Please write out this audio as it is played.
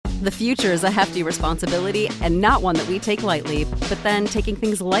The future is a hefty responsibility and not one that we take lightly. But then taking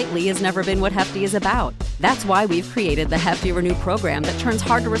things lightly has never been what Hefty is about. That's why we've created the Hefty Renew program that turns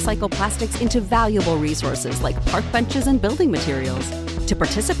hard-to-recycle plastics into valuable resources like park benches and building materials. To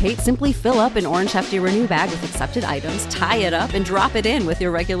participate, simply fill up an orange Hefty Renew bag with accepted items, tie it up, and drop it in with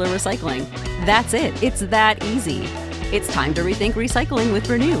your regular recycling. That's it. It's that easy. It's time to rethink recycling with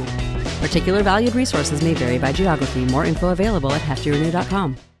Renew. Particular valued resources may vary by geography. More info available at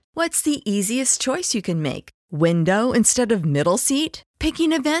heftyrenew.com. What's the easiest choice you can make? Window instead of middle seat?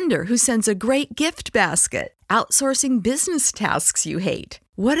 Picking a vendor who sends a great gift basket? Outsourcing business tasks you hate?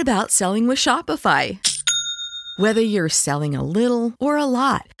 What about selling with Shopify? Whether you're selling a little or a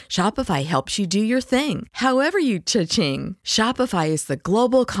lot, Shopify helps you do your thing, however you cha-ching. Shopify is the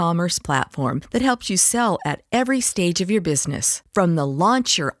global commerce platform that helps you sell at every stage of your business. From the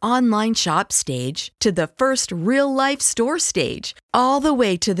launch your online shop stage to the first real-life store stage, all the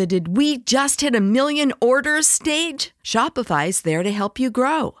way to the did we just hit 1 million orders stage. Shopify's there to help you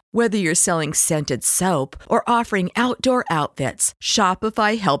grow. Whether you're selling scented soap or offering outdoor outfits,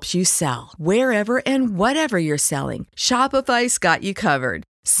 Shopify helps you sell. Wherever and whatever you're selling, Shopify's got you covered.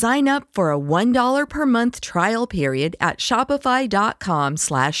 Sign up for a $1 per month trial period at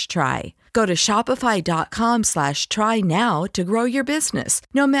shopify.com/try. Go to shopify.com/try now to grow your business,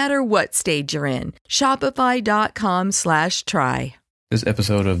 no matter what stage you're in. Shopify.com/try. This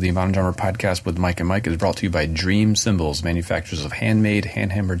episode of the Modern Drummer Podcast with Mike and Mike is brought to you by Dream Cymbals, manufacturers of handmade,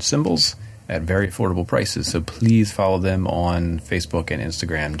 hand-hammered cymbals at very affordable prices. So please follow them on Facebook and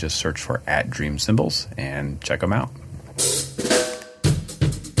Instagram. Just search for @DreamCymbals and check them out.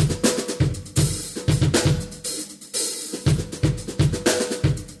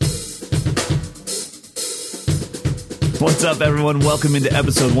 What's up, everyone? Welcome into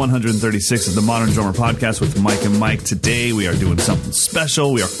episode 136 of the Modern Drummer Podcast with Mike and Mike. Today, we are doing something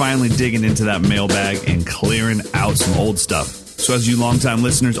special. We are finally digging into that mailbag and clearing out some old stuff. So as you longtime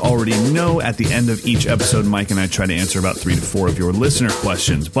listeners already know, at the end of each episode, Mike and I try to answer about 3 to 4 of your listener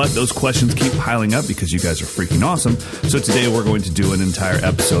questions. But those questions keep piling up because you guys are freaking awesome. So today, we're going to do an entire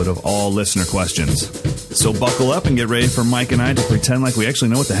episode of all listener questions. So buckle up and get ready for Mike and I to pretend like we actually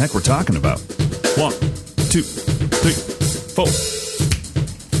know what the heck we're talking about. 1, 2, 3, 4.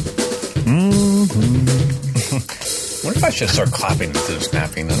 What if I should start clapping instead of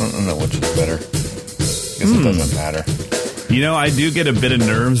snapping? I don't know which is better. I guess it doesn't matter. You know, I do get a bit of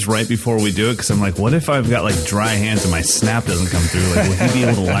nerves right before we do it because I'm like, what if I've got like dry hands and my snap doesn't come through? Like, would he be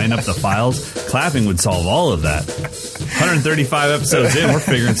able to line up the files? Clapping would solve all of that. 135 episodes in, we're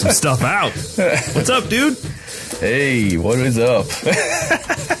figuring some stuff out. What's up, dude? Hey, what is up?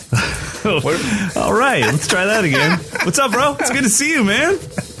 All right, let's try that again. What's up, bro? It's good to see you, man.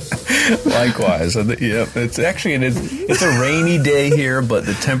 Likewise. Yeah, it's a rainy day here, but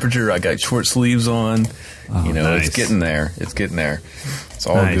the temperature, I got short sleeves on. Oh, nice. It's getting there. It's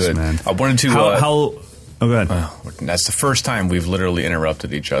all nice, good. Man. I wanted to. Oh, go ahead. That's the first time we've literally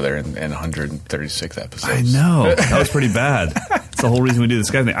interrupted each other in 136 episodes. I know. That was pretty bad. That's the whole reason we do this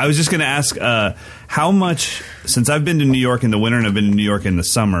Skype thing. I was just going to ask how much, since I've been to New York in the winter and I've been to New York in the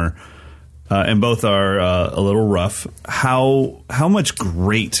summer, and both are a little rough, how much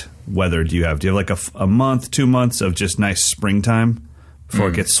great weather do you have? Do you have like a month, 2 months of just nice springtime before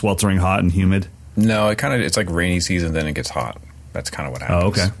it gets sweltering hot and humid? No, it's like rainy season, then it gets hot. That's kind of what happens. Oh,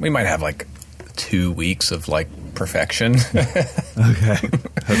 okay. We might have like 2 weeks of like perfection. Okay.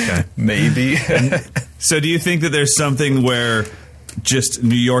 Maybe. So do you think that there's something where just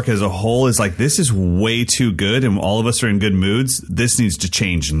New York as a whole is like, this is way too good and all of us are in good moods? This needs to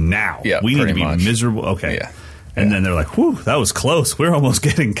change now. Yeah, we need to be much. miserable. Okay. Yeah. And then they're like, whew, that was close. We're almost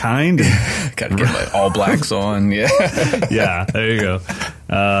getting kind. Got to get my All Blacks on. Yeah. Yeah, there you go.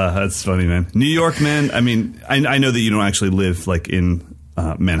 That's funny, man. New York, man. I mean, I know that you don't actually live like in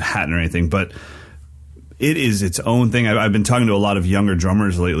Manhattan or anything, but it is its own thing. I've been talking to a lot of younger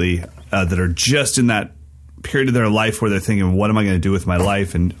drummers lately that are just in that period of their life where they're thinking, what am I going to do with my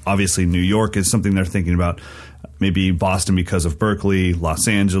life? And obviously New York is something they're thinking about. Maybe Boston because of Berkeley, Los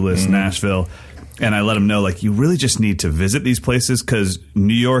Angeles, Nashville. And I let them know, like, you really just need to visit these places because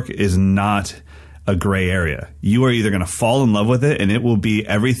New York is not a gray area. You are either going to fall in love with it and it will be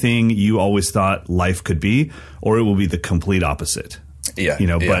everything you always thought life could be, or it will be the complete opposite. Yeah.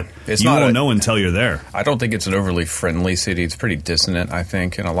 But you won't know until you're there. I don't think it's an overly friendly city. It's pretty dissonant, I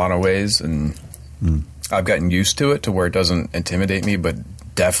think, in a lot of ways. And I've gotten used to it to where it doesn't intimidate me, but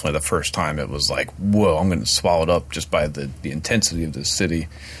definitely the first time it was like, whoa, I'm going to swallow it up just by the intensity of this city.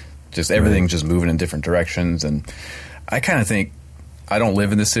 Just everything just moving in different directions. And I kind of think, I don't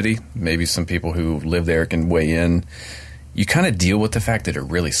live in the city. Maybe some people who live there can weigh in. you kind of deal with the fact that it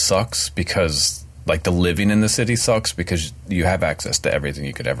really sucks because, like, the living in the city sucks because you have access to everything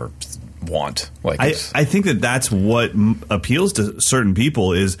you could ever want. Like, I think that's what appeals to certain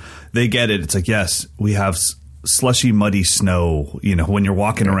people is they get it. It's like, yes, we have slushy, muddy snow, you know, when you're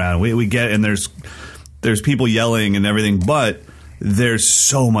walking around. We get, and there's people yelling and everything, but there's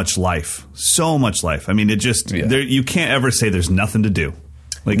so much life. I mean, it just, you can't ever say there's nothing to do.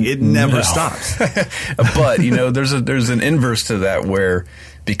 Like, it never stops. But, you know, there's an inverse to that where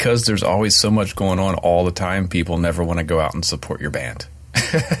because there's always so much going on all the time, people never want to go out and support your band.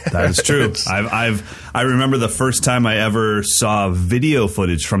 That is true. I remember the first time I ever saw video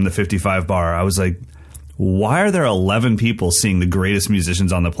footage from the 55 bar. I was like, why are there 11 people seeing the greatest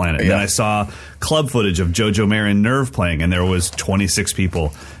musicians on the planet? And then I saw club footage of Jojo Marin Nerve playing, and there was 26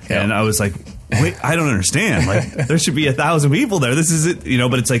 people. Yeah. And I was like, wait, I don't understand. Like, there should be 1,000 people there. This is it, you know.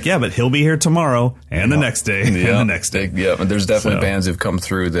 But it's like, yeah, but he'll be here tomorrow and the next day and the next day. Yeah, but there's definitely bands who've come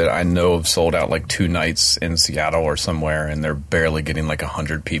through that I know have sold out like 2 nights in Seattle or somewhere, and they're barely getting like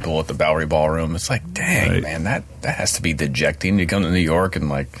 100 people at the Bowery Ballroom. It's like, dang, man, that has to be dejecting. You come to New York and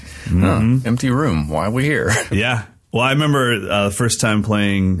like, empty room. Why are we here? Yeah. Well, I remember the first time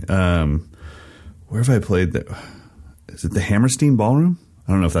playing. Where have I played? Is it the Hammerstein Ballroom?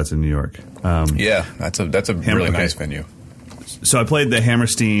 I don't know if that's in New York. Yeah, that's a really nice venue. So I played the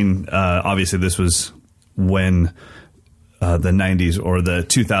Hammerstein. Obviously, this was when the 90s or the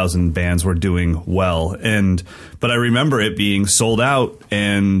 2000 bands were doing well. But I remember it being sold out,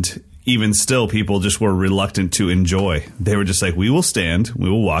 and even still, people just were reluctant to enjoy. They were just like, we will stand, we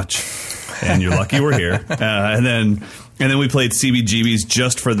will watch, and you're lucky we're here. And then we played CBGB's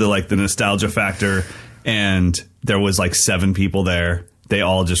just for the nostalgia factor, and there was like 7 people there. They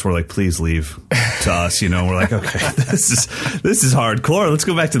all just were like, please leave to us. You know, we're like, okay, this is hardcore. Let's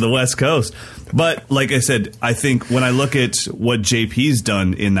go back to the West Coast. But like I said, I think when I look at what JP's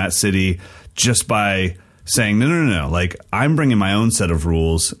done in that city, just by saying, no, like, I'm bringing my own set of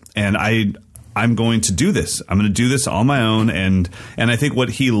rules, and I'm going to do this. I'm going to do this on my own. And I think what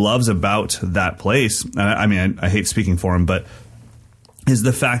he loves about that place, I mean, I hate speaking for him, but is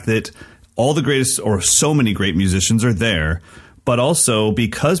the fact that all the greatest or so many great musicians are there. But also,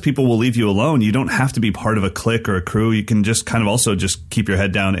 because people will leave you alone, you don't have to be part of a clique or a crew. You can just kind of also just keep your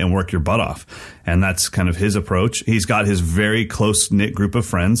head down and work your butt off. And that's kind of his approach. He's got his very close-knit group of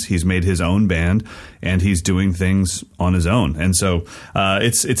friends. He's made his own band, and he's doing things on his own. And so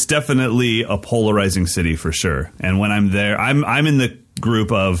it's definitely a polarizing city for sure. And when I'm there, I'm in the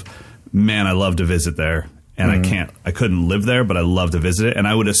group of, man, I love to visit there. And I couldn't live there, but I love to visit it. And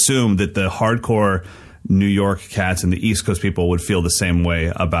I would assume that the hardcore New York cats and the East Coast people would feel the same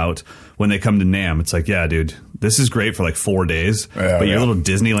way about when they come to NAMM. It's like, yeah, dude, this is great for like 4 days, but your little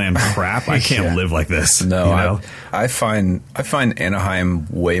Disneyland crap, I can't live like this. No, you know? I find Anaheim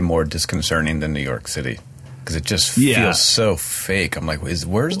way more disconcerting than New York City because it just feels so fake. I'm like,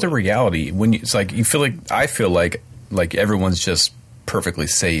 where's the reality? When it's like I feel like everyone's just perfectly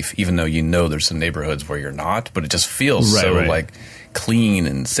safe, even though you know there's some neighborhoods where you're not, but it just feels like clean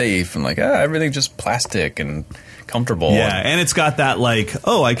and safe and like everything's just plastic and comfortable. Yeah, and it's got that like,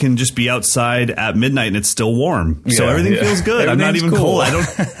 I can just be outside at midnight and it's still warm, so everything feels good. I'm not even cold.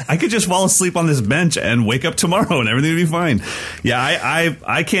 I could just fall asleep on this bench and wake up tomorrow and everything would be fine. Yeah,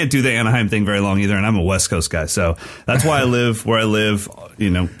 I can't do the Anaheim thing very long either, and I'm a West Coast guy, so that's why I live where I live.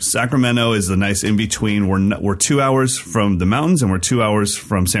 You know, Sacramento is the nice in between. We're 2 hours from the mountains and we're 2 hours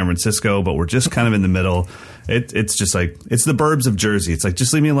from San Francisco, but we're just kind of in the middle. It's just like, it's the burbs of Jersey. It's like,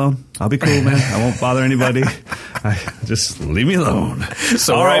 just leave me alone. I'll be cool, man. I won't bother anybody. Just leave me alone.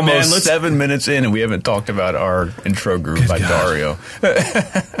 So all right, man. 7 minutes in, and we haven't talked about our intro group by Dario.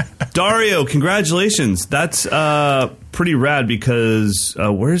 Dario, congratulations. That's pretty rad because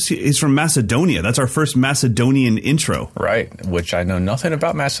where is he? He's from Macedonia. That's our first Macedonian intro. Right, which I know nothing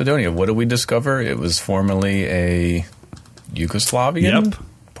about Macedonia. What did we discover? It was formerly a Yugoslavian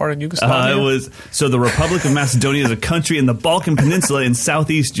part of Yugoslavia? The Republic of Macedonia is a country in the Balkan Peninsula in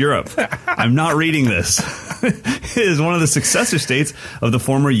Southeast Europe. I'm not reading this. It is one of the successor states of the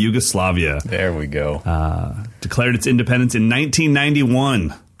former Yugoslavia. There we go. Declared its independence in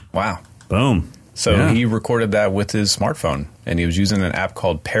 1991. Wow. Boom. So he recorded that with his smartphone, and he was using an app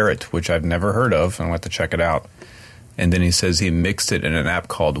called Parrot, which I've never heard of, and I'll have to check it out. And then he says he mixed it in an app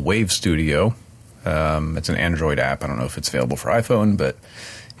called Wave Studio. It's an Android app. I don't know if it's available for iPhone, but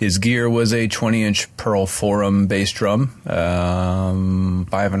his gear was a 20-inch Pearl Forum bass drum,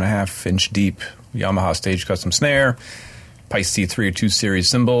 5.5-inch deep Yamaha Stage Custom snare, Pice C302 series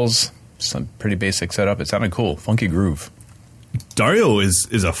cymbals, some pretty basic setup. It sounded cool, funky groove. Dario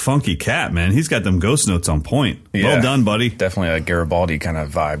is a funky cat, man. He's got them ghost notes on point. Yeah, well done, buddy. Definitely a Garibaldi kind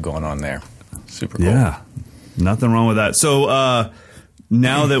of vibe going on there. Super cool. Yeah, nothing wrong with that. So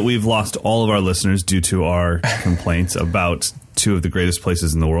now that we've lost all of our listeners due to our complaints about two of the greatest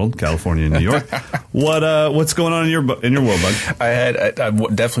places in the world, California and New York, what's going on in your world, bud? I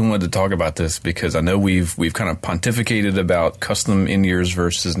definitely wanted to talk about this because I know we've kind of pontificated about custom in-ears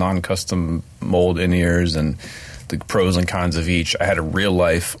versus non-custom mold in-ears and the pros and cons of each. I had a real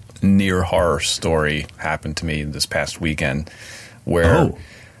life near horror story happen to me this past weekend where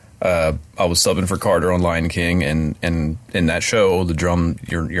I was subbing for Carter on Lion King, and in that show, the drum,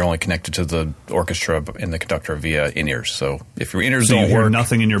 you're only connected to the orchestra and the conductor via in-ears. So if your in-ears don't hear work,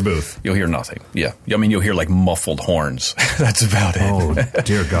 nothing in your booth. You'll hear nothing. Yeah. I mean, you'll hear like muffled horns. That's about it. Oh,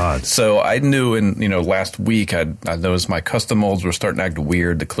 dear God. So I knew last week I noticed my custom molds were starting to act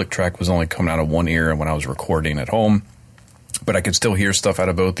weird. The click track was only coming out of one ear when I was recording at home, but I could still hear stuff out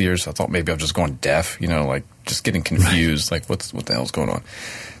of both ears. I thought maybe I was just going deaf, like just getting confused. Like what the hell's going on?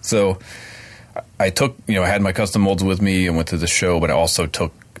 So I took, I had my custom molds with me and went to the show, but I also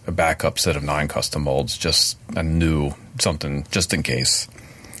took a backup set of 9 custom molds. Just I knew something just in case.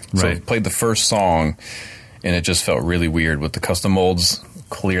 So I played the first song, and it just felt really weird with the custom molds.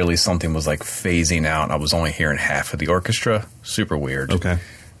 Clearly something was like phasing out. I was only hearing half of the orchestra. Super weird. Okay.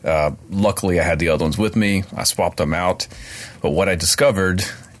 Luckily, I had the other ones with me. I swapped them out. But what I discovered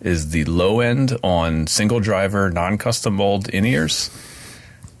is the low end on single driver non-custom mold in-ears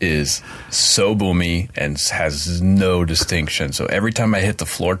is so boomy and has no distinction. So every time I hit the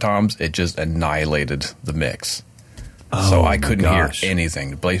floor toms, it just annihilated the mix. So I couldn't hear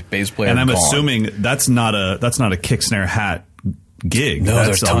anything. The bass player, and I'm gone. assuming that's not a kick snare hat gig. No,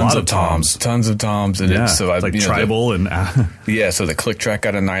 that's there's tons of toms, and it's like tribal and yeah. So the click track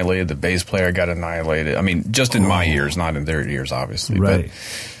got annihilated, the bass player got annihilated. I mean, just in my ears, not in their ears, obviously. Right. But,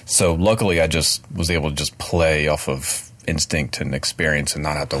 so luckily, I just was able to just play off of instinct and experience and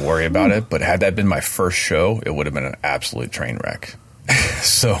not have to worry about it. But had that been my first show, it would have been an absolute train wreck.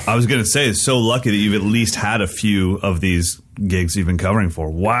 So I was going to say, it's so lucky that you've at least had a few of these gigs you've been covering for.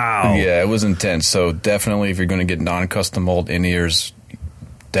 Wow. Yeah, it was intense. So definitely, if you're going to get non-custom mold in-ears,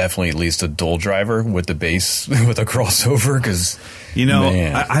 definitely at least a dual driver with the bass with a crossover. Because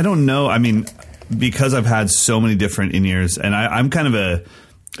I don't know. I mean, because I've had so many different in-ears, and I'm kind of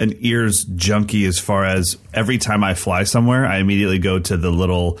an ears junkie as far as every time I fly somewhere, I immediately go to the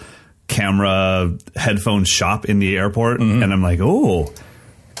little camera headphone shop in the airport, and I'm like, oh,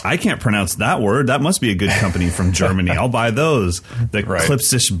 I can't pronounce that word. That must be a good company from Germany. I'll buy those. The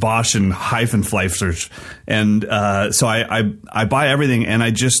Klipsisch, Bosch, and Hyphenfleifers. And so I buy everything, and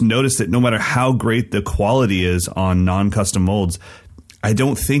I just noticed that no matter how great the quality is on non-custom molds, I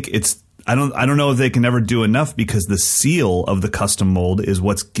don't think I don't know if they can ever do enough, because the seal of the custom mold is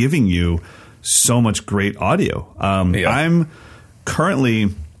what's giving you so much great audio. I'm currently,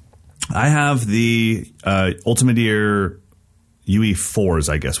 I have the Ultimate Ear UE4s,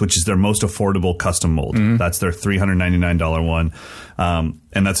 I guess, which is their most affordable custom mold. That's their $399 one.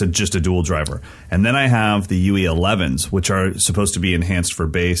 And that's just a dual driver. And then I have the UE11s, which are supposed to be enhanced for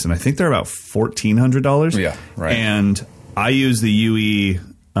bass. And I think they're about $1,400. Yeah, right. And I use the UE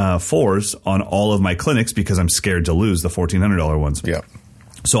 4s on all of my clinics because I'm scared to lose the $1,400 ones. Yeah.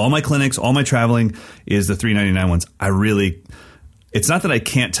 So all my clinics, all my traveling is the $399 ones. It's not that I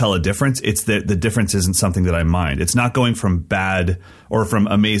can't tell a difference. It's that the difference isn't something that I mind. It's not going from bad or from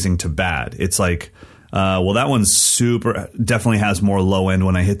amazing to bad. It's like, well, that one's definitely has more low end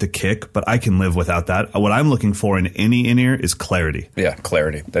when I hit the kick, but I can live without that. What I'm looking for in any in-ear is clarity. Yeah,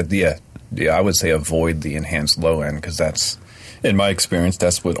 clarity. Yeah, I would say avoid the enhanced low end, because that's, in my experience,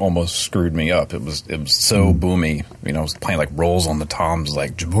 that's what almost screwed me up. It was so boomy. I was playing like rolls on the toms,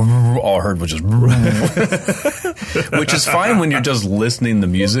 like all I heard was just, which is fine when you're just listening to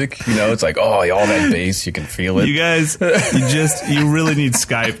music. It's like, oh, all that bass, you can feel it. You guys, you really need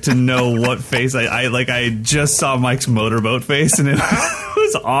Skype to know what face I just saw Mike's motorboat face, and it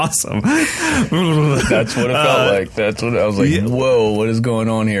was awesome. That's what it felt like. That's what I was like. Whoa, what is going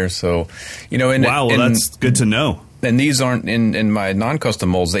on here? So, wow, that's good to know. And these aren't in my non-custom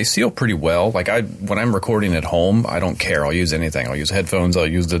molds. They seal pretty well. Like when I'm recording at home, I don't care. I'll use anything. I'll use headphones. I'll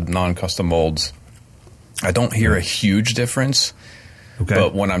use the non-custom molds. I don't hear a huge difference. Okay.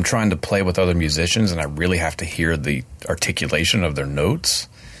 But when I'm trying to play with other musicians and I really have to hear the articulation of their notes,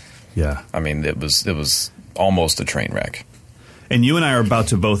 yeah, I mean, it was almost a train wreck. And you and I are about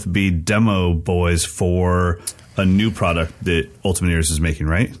to both be demo boys for a new product that Ultimate Ears is making,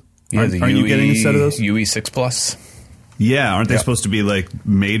 right? Yeah, aren't you getting a set of those? UE6 Plus. Yeah, aren't they supposed to be like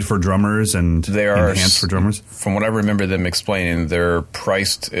made for drummers and they are enhanced for drummers? From what I remember them explaining, they're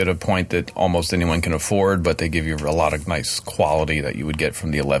priced at a point that almost anyone can afford, but they give you a lot of nice quality that you would get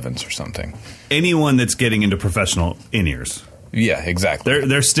from the 11s or something. Anyone that's getting into professional in-ears. Yeah, exactly.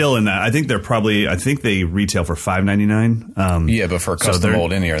 They're still in that. I think they retail for $5.99. Yeah, but for a custom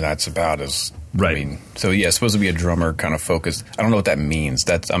mold in-ear, that's about as right. I mean, so yeah, it's supposed to be a drummer kind of focused. I don't know what that means.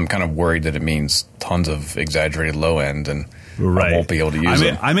 I'm kind of worried that it means tons of exaggerated low end, and I won't be able to use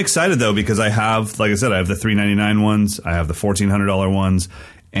it. I'm excited though because I have, like I said, I have the $399 ones, I have the $1,400 ones,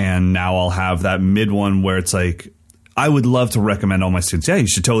 and now I'll have that mid one where it's like, I would love to recommend all my students, yeah, you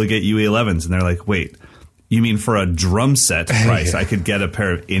should totally get UE11s, and they're like, wait. You mean for a drum set price, I could get a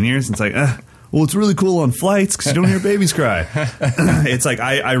pair of in-ears? And it's like, well, it's really cool on flights because you don't hear babies cry. It's like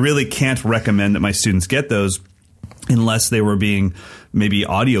I really can't recommend that my students get those unless they were being maybe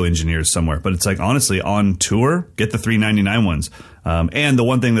audio engineers somewhere. But it's like, honestly, on tour, get the $399 ones. And the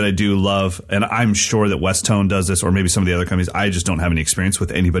one thing that I do love, and I'm sure that West Tone does this, or maybe some of the other companies, I just don't have any experience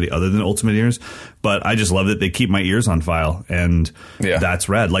with anybody other than Ultimate Ears, but I just love that they keep my ears on file, and that's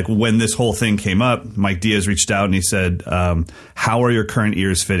rad. Like when this whole thing came up, Mike Diaz reached out and he said, how are your current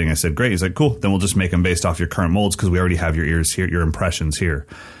ears fitting? I said, great. He's like, cool. Then we'll just make them based off your current molds because we already have your ears here, your impressions here.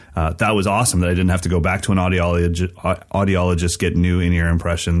 That was awesome that I didn't have to go back to an audiologist, get new in-ear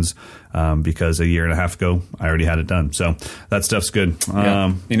impressions, because a year and a half ago I already had it done. So that stuff's good.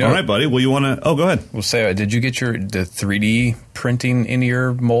 Yeah. All right, buddy. Well, you want to? Oh, go ahead. Well, say, did you get the 3D printing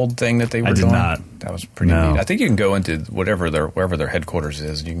in-ear mold thing that they were doing? I did not. That was pretty neat. I think you can go into wherever their headquarters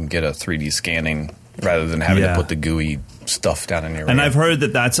is. You can get a 3D scanning rather than having to put the gooey stuff down in your ear. And I've heard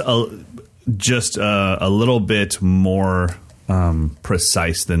that that's just a little bit more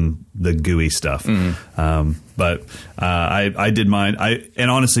precise than the gooey stuff. But I did mine.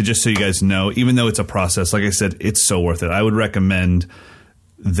 And honestly, just so you guys know, even though it's a process, like I said, it's so worth it. I would recommend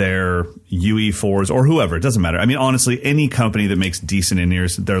their UE4s or whoever. It doesn't matter. I mean, honestly, any company that makes decent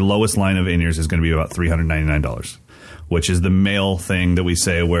in-ears, their lowest line of in-ears is going to be about $399. Which is the male thing that we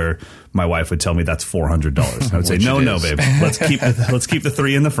say where my wife would tell me that's $400. I would say, no, babe. Let's keep the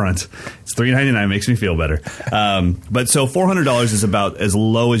 3 in the front. It's $399. Makes me feel better. But so $400 is about as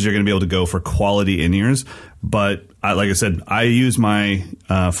low as you're going to be able to go for quality in-ears. But like I said, I use my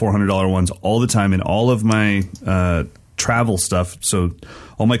 $400 ones all the time in all of my travel stuff. So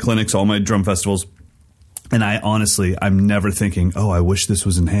all my clinics, all my drum festivals. And I'm never thinking, I wish this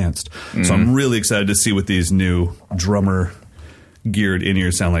was enhanced. So I'm really excited to see what these new drummer geared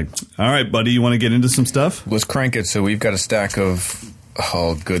in-ears sound like. All right, buddy, you want to get into some stuff? Let's crank it. So we've got a stack of,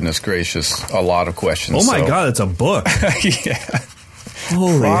 oh, goodness gracious, a lot of questions. Oh, my God, it's a book. Yeah.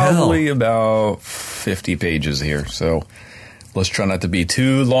 Holy Probably hell. About 50 pages here. So let's try not to be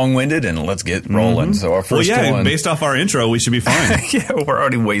too long-winded, and let's get rolling. So our first one, based off our intro, we should be fine. Yeah, we're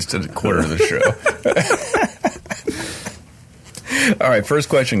already wasted a quarter of the show. All right, first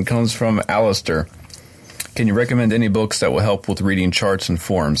question comes from Alistair. Can you recommend any books that will help with reading charts and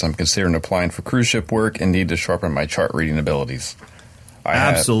forms? I'm considering applying for cruise ship work and need to sharpen my chart reading abilities.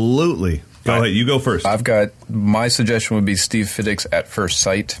 Absolutely. Go ahead. You go first. My suggestion would be Steve Fiddick's At First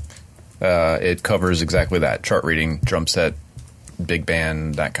Sight. It covers exactly that: chart reading, drum set, big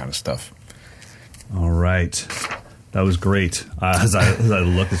band, that kind of stuff. All right. That was great. As I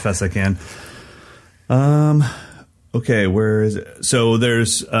look as fast as I can. Okay, where is it? So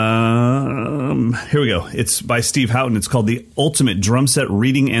there's, here we go. It's by Steve Houghton. It's called The Ultimate Drum Set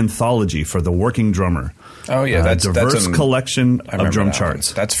Reading Anthology for the Working Drummer. Oh, yeah. That's diverse collection of drum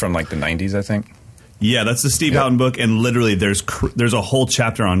charts. That's from like the 90s, I think. Yeah, that's the Steve Houghton book, and literally there's a whole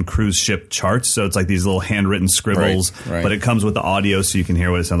chapter on cruise ship charts, so it's like these little handwritten scribbles, right. But it comes with the audio so you can hear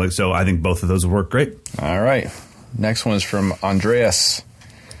what it sounds like. So I think both of those would work great. All right. Next one is from Andreas.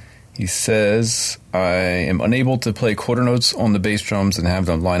 He says, I am unable to play quarter notes on the bass drums and have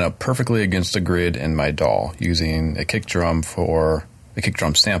them line up perfectly against a grid in my DAW using a kick drum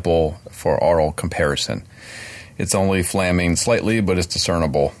sample for aural comparison. It's only flamming slightly, but it's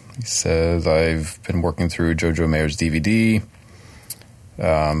discernible. He says, I've been working through Jojo Mayer's DVD,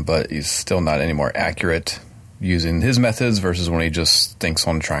 but he's still not any more accurate using his methods versus when he just thinks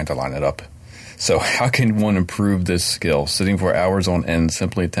on trying to line it up. So how can one improve this skill? Sitting for hours on end,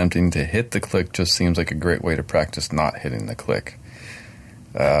 simply attempting to hit the click just seems like a great way to practice not hitting the click.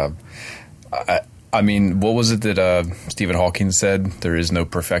 I mean, what was it that Stephen Hawking said? There is no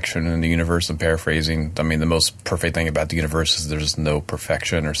perfection in the universe. I'm paraphrasing. I mean, the most perfect thing about the universe is there's no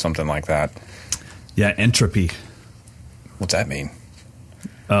perfection or something like that. Yeah, entropy. What's that mean?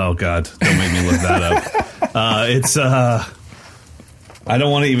 Oh, God. Don't make me look that up. I don't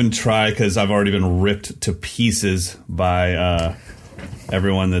want to even try because I've already been ripped to pieces by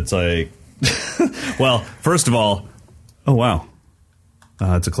everyone that's like, well, first of all, oh, wow.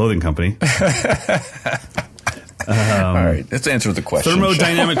 It's a clothing company. All right, let's answer the question.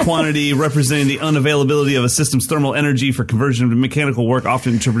 Thermodynamic quantity representing the unavailability of a system's thermal energy for conversion to mechanical work,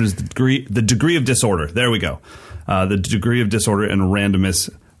 often interpreted as the degree of disorder. There we go. The degree of disorder and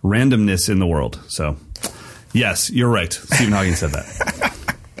randomness in the world. So, yes, you're right. Stephen Hawking said that.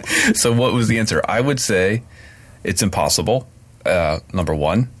 So what was the answer? I would say it's impossible, number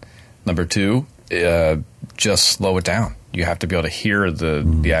one. Number two, just slow it down. You have to be able to hear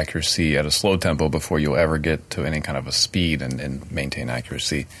the accuracy at a slow tempo before you'll ever get to any kind of a speed and maintain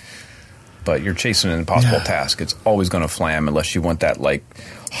accuracy. But you're chasing an impossible task. It's always going to flam unless you want that like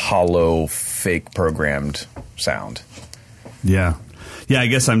hollow, fake programmed sound. Yeah. Yeah, I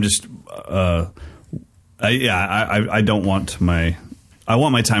guess I'm just I don't want my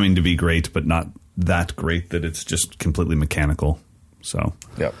timing to be great, but not that great that it's just completely mechanical. So,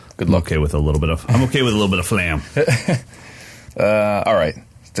 yep. Good luck. I'm okay with a little bit of flam. All right.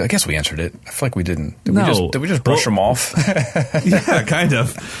 I guess we answered it. I feel like we didn't. Did we just brush them off? Yeah, kind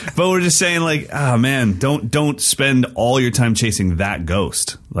of. But we're just saying, like, man, don't spend all your time chasing that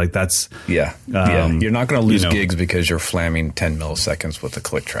ghost. Like, that's yeah. You're not going to lose gigs because you're flamming 10 milliseconds with a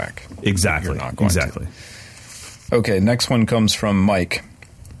click track. Exactly. You're not going to. Okay, next one comes from Mike.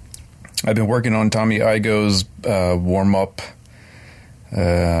 I've been working on Tommy Igoe's warm up.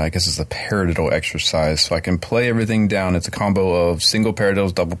 I guess it's a paradiddle exercise. So I can play everything down. It's a combo of single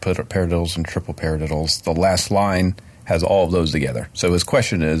paradiddles, double paradiddles, and triple paradiddles. The last line has all of those together. So his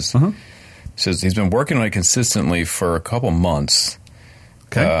question is, says he's been working on it consistently for a couple months,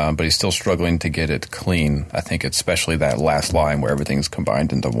 but he's still struggling to get it clean. I think especially that last line where everything's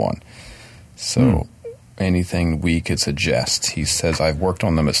combined into one. So anything we could suggest? He says, I've worked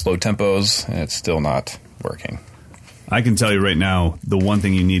on them at slow tempos, and it's still not working. I can tell you right now, the one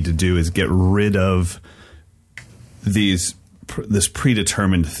thing you need to do is get rid of this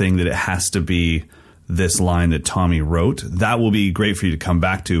predetermined thing that it has to be this line that Tommy wrote. That will be great for you to come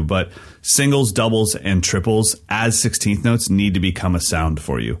back to. But singles, doubles, and triples as 16th notes need to become a sound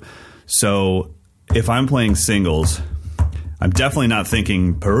for you. So if I'm playing singles, I'm definitely not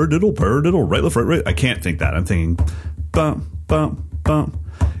thinking paradiddle, right, left, right. I can't think that. I'm thinking bump, bump, bump.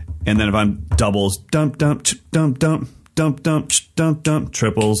 And then if I'm doubles, dump, dump, dump, dump. Dump, dump, dump, dump,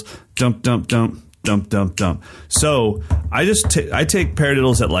 triples, dump, dump, dump, dump, dump, dump. So I take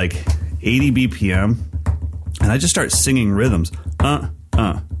paradiddles at like 80 BPM, and I just start singing rhythms. And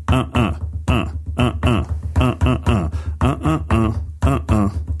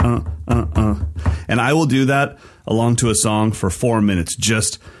I will do that along to a song for 4 minutes,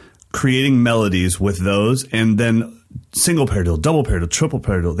 just creating melodies with those, and then single paradiddle, double paradiddle, triple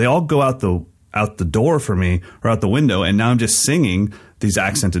paradiddle. They all go out the door for me, or out the window, and now I'm just singing these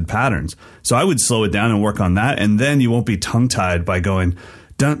accented patterns. So I would slow it down and work on that, and then you won't be tongue-tied by going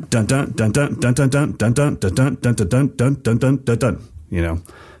dun dun dun dun dun dun dun dun dun dun dun dun dun dun dun dun dun dun dun. You know,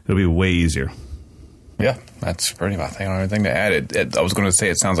 it'll be way easier. Yeah, that's pretty much. I don't have anything to add. I was going to say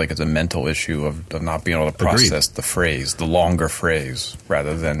it sounds like it's a mental issue of not being able to process the phrase, the longer phrase,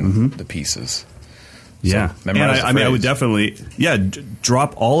 rather than the pieces. Yeah, so, and I would definitely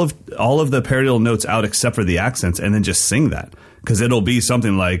drop all of the paradiddle notes out except for the accents, and then just sing that, because it'll be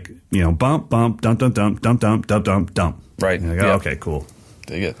something like bump bump dump dump dump dump dump dump dump dump. Right. Like, oh, okay, cool.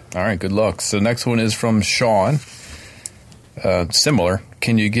 Dig it. All right, good luck. So next one is from Sean. Similar.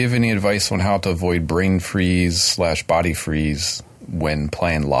 Can you give any advice on how to avoid brain freeze / body freeze when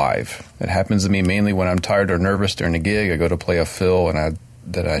playing live? It happens to me mainly when I'm tired or nervous during a gig. I go to play a fill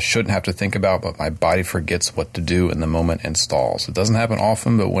that I shouldn't have to think about, but my body forgets what to do in the moment and stalls. It doesn't happen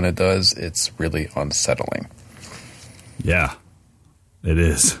often, but when it does, it's really unsettling. Yeah, it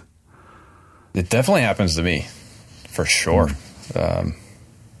is. It definitely happens to me, for sure.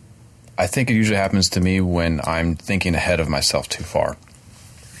 I think it usually happens to me when I'm thinking ahead of myself too far.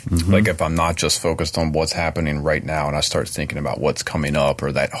 Like if I'm not just focused on what's happening right now and I start thinking about what's coming up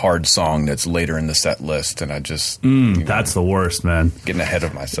or that hard song that's later in the set list, and I just... that's the worst, man. Getting ahead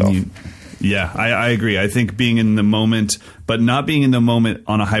of myself. I agree. I think being in the moment, but not being in the moment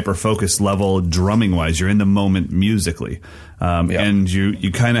on a hyper-focused level drumming-wise. You're in the moment musically. And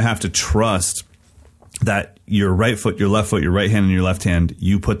you kind of have to trust that your right foot, your left foot, your right hand, and your left hand,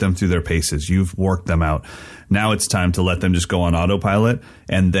 you put them through their paces. You've worked them out. Now it's time to let them just go on autopilot.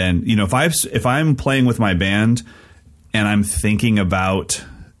 And then, if I'm playing with my band and I'm thinking about,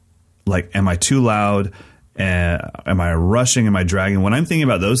 like, am I too loud? Am I rushing? Am I dragging? When I'm thinking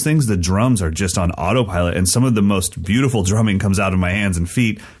about those things, the drums are just on autopilot, and some of the most beautiful drumming comes out of my hands and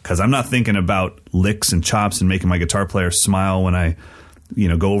feet because I'm not thinking about licks and chops and making my guitar player smile when I,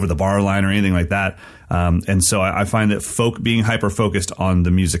 go over the bar line or anything like that. And so I find that being hyper focused on the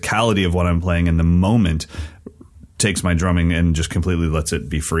musicality of what I'm playing in the moment takes my drumming and just completely lets it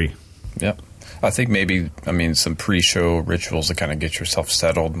be free. Yep. I think some pre-show rituals to kind of get yourself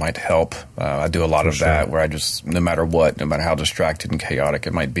settled might help. I do a lot of that where I just, no matter how distracted and chaotic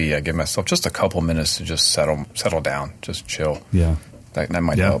it might be, I give myself just a couple minutes to just settle down, just chill. Yeah. That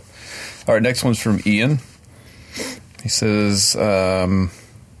might help. All right, next one's from Ian. He says,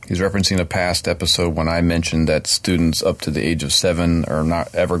 he's referencing a past episode when I mentioned that students up to the age of 7 are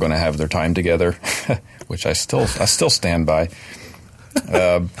not ever going to have their time together, which I still stand by.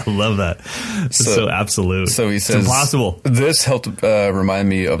 I love that. It's so absolute. So he says, it's impossible. This helped remind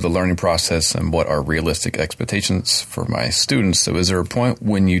me of the learning process and what are realistic expectations for my students. So is there a point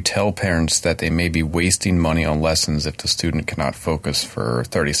when you tell parents that they may be wasting money on lessons if the student cannot focus for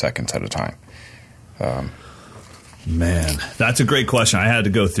 30 seconds at a time? Man, that's a great question. I had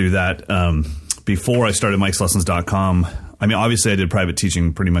to go through that before I started Mike'sLessons.com. I mean, obviously I did private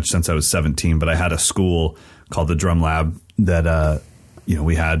teaching pretty much since I was 17, but I had a school called the Drum Lab that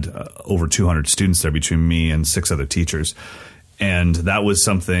we had over 200 students there between me and 6 other teachers. And that was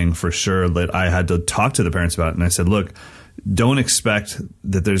something for sure that I had to talk to the parents about. And I said, look, don't expect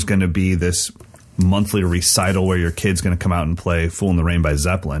that there's going to be this monthly recital where your kid's going to come out and play Fool in the Rain by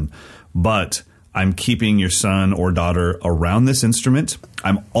Zeppelin. But I'm keeping your son or daughter around this instrument.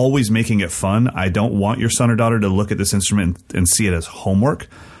 I'm always making it fun. I don't want your son or daughter to look at this instrument and see it as homework.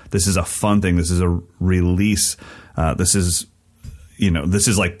 This is a fun thing. This is a release. This is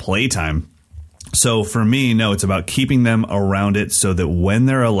like playtime. So for me, no, it's about keeping them around it so that when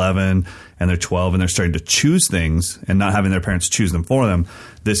they're 11 and they're 12 and they're starting to choose things and not having their parents choose them for them,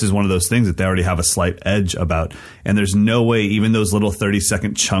 this is one of those things that they already have a slight edge about. And there's no way even those little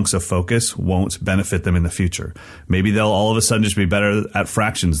 30-second chunks of focus won't benefit them in the future. Maybe they'll all of a sudden just be better at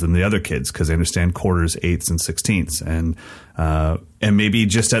fractions than the other kids because they understand quarters, eighths, and sixteenths. And maybe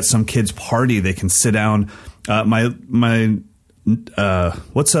just at some kid's party, they can sit down.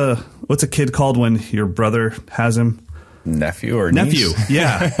 What's a kid called when your brother has him? Nephew or niece?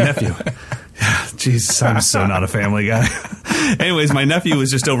 Yeah, nephew. Jesus, I'm so not a family guy. Anyways, my nephew was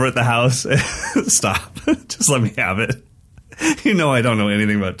just over at the house. Stop. Just let me have it. I don't know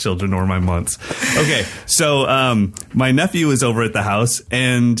anything about children or my months. Okay, so my nephew was over at the house,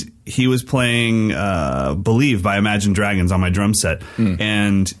 and he was playing Believe by Imagine Dragons on my drum set.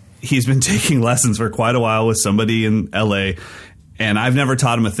 And he's been taking lessons for quite a while with somebody in L.A., and I've never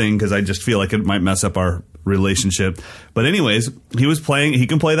taught him a thing because I just feel like it might mess up our relationship. But anyways, he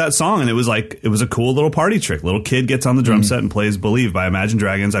can play that song, and it was a cool little party trick. Little kid gets on the drum set and plays Believe by Imagine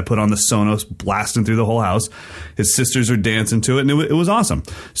Dragons. I put on the Sonos, blasting through the whole house. His sisters are dancing to it, and it was awesome.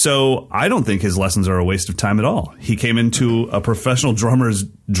 So I don't think his lessons are a waste of time at all. He came into a professional drummer's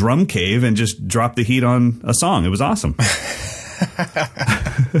drum cave and just dropped the heat on a song. It was awesome.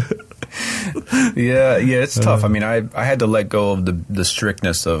 Yeah, it's tough. I mean, I had to let go of the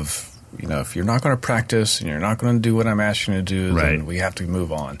strictness of, if you're not going to practice and you're not going to do what I'm asking you to do, then we have to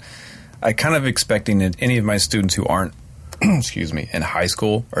move on. I kind of expecting that any of my students who aren't, in high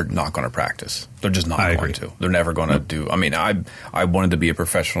school are not going to practice. They're just not going to. They're never going to do. I mean, I wanted to be a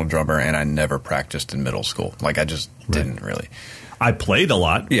professional drummer, and I never practiced in middle school. Like, I just didn't really. I played a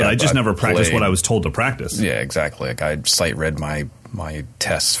lot, but I just never practiced what I was told to practice. Yeah, exactly. Like, I sight read my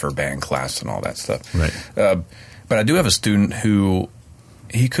tests for band class and all that stuff. Right. But I do have a student who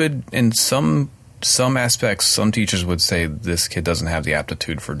he could, in some aspects, some teachers would say this kid doesn't have the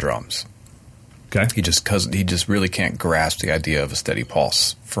aptitude for drums. Okay. He just really can't grasp the idea of a steady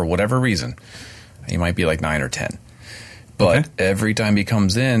pulse for whatever reason. He might be like 9 or 10. But every time he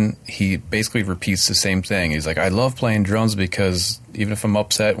comes in, he basically repeats the same thing. He's like, I love playing drums because even if I'm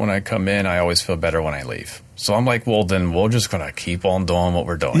upset when I come in, I always feel better when I leave. So I'm like, well, then we're just going to keep on doing what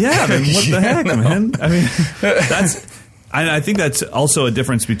we're doing. Yeah, I mean, what the heck, man? I mean, I think that's also a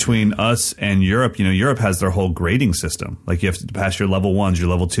difference between us and Europe. Europe has their whole grading system. Like, you have to pass your level 1s, your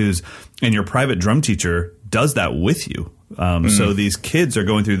level 2s, and your private drum teacher does that with you. So these kids are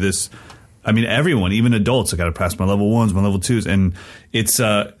going through this. I mean, everyone, even adults, I got to pass my level 1s, my level 2s. And it's,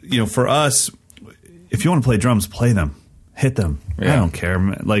 for us, if you want to play drums, play them. Hit them. Yeah. I don't care.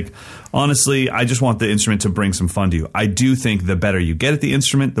 Like, honestly, I just want the instrument to bring some fun to you. I do think the better you get at the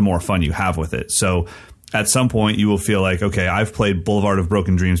instrument, the more fun you have with it. So at some point you will feel like, okay, I've played Boulevard of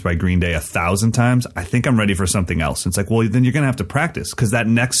Broken Dreams by Green Day 1,000 times. I think I'm ready for something else. It's like, well, then you're going to have to practice, because that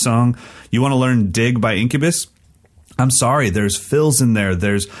next song, you want to learn Dig by Incubus? I'm sorry, there's fills in there,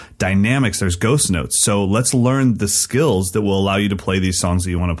 there's dynamics, there's ghost notes. So let's learn the skills that will allow you to play these songs that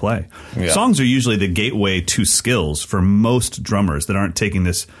you want to play. Yeah. Songs are usually the gateway to skills for most drummers that aren't taking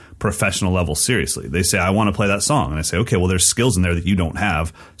this professional level seriously. They say, I want to play that song. And I say, okay, well, there's skills in there that you don't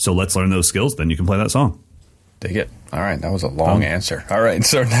have. So let's learn those skills. Then you can play that song. Dig it. All right. That was a long answer. All right.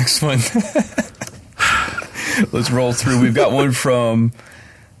 So next one. Let's roll through. We've got one from,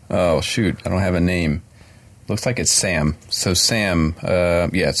 oh, shoot. I don't have a name. Looks like it's Sam. So Sam,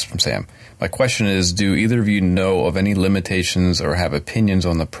 it's from Sam. My question is, do either of you know of any limitations or have opinions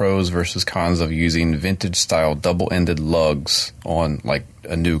on the pros versus cons of using vintage-style double-ended lugs on, like,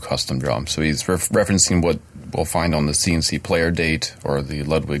 a new custom drum? So he's referencing what we'll find on the CNC Player Date or the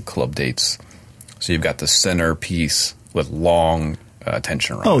Ludwig Club Dates. So you've got the center piece with long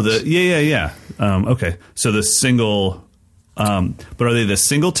tension rods. Oh, yeah. Okay. So the single... but are they the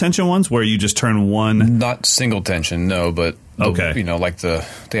single tension ones where you just turn one? Not single tension, no, but okay. You know, like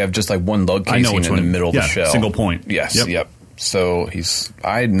they have just like one lug casing in the middle of the shell. Single point. Yes, yep. So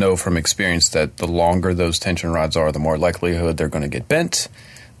I know from experience that the longer those tension rods are, the more likelihood they're going to get bent,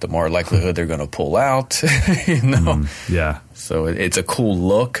 the more likelihood they're going to pull out. You know? Yeah. So it's a cool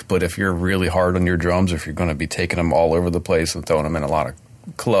look, but if you're really hard on your drums, or if you're going to be taking them all over the place and throwing them in a lot of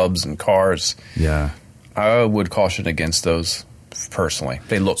clubs and cars, I would caution against those personally.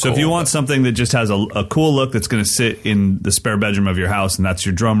 They look so cool. If you want something that just has a cool look that's going to sit in the spare bedroom of your house, and that's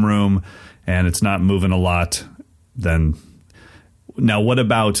your drum room, and it's not moving a lot, then... Now, what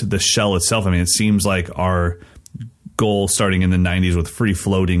about the shell itself? I mean, it seems like our goal starting in the 90s with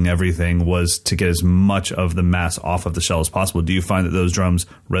free-floating everything was to get as much of the mass off of the shell as possible. Do you find that those drums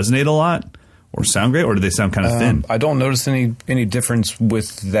resonate a lot or sound great, or do they sound kind of thin? I don't notice any difference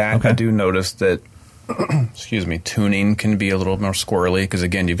with that. Okay. I do notice that tuning can be a little more squirrely because,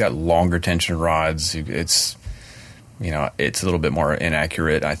 again, you've got longer tension rods. It's a little bit more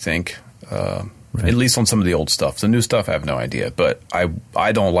inaccurate, I think, at least on some of the old stuff. The new stuff, I have no idea. But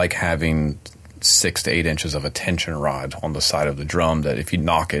I don't like having 6 to 8 inches of a tension rod on the side of the drum that if you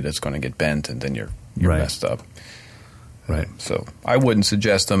knock it, it's going to get bent and then you're messed up. Right. So I wouldn't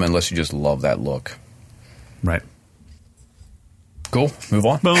suggest them unless you just love that look. Right. Cool. Move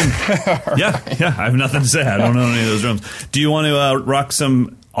on. Boom. Yeah. I have nothing to say. I don't know any of those drums. Do you want to rock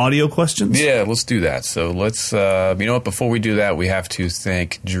some audio questions? Yeah, let's do that. So let's, before we do that, we have to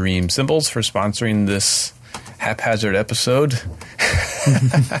thank Dream Cymbals for sponsoring this haphazard episode.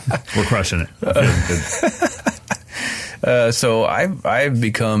 We're crushing it. So I've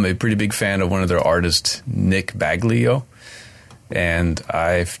become a pretty big fan of one of their artists, Nick Baglio. And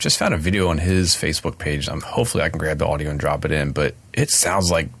I've just found a video on his Facebook page. Hopefully I can grab the audio and drop it in. But it sounds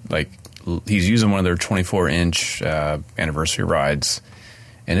like he's using one of their 24-inch anniversary rides.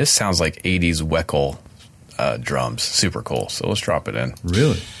 And this sounds like 80s Weckel drums. Super cool. So let's drop it in.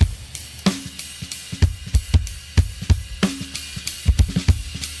 Really?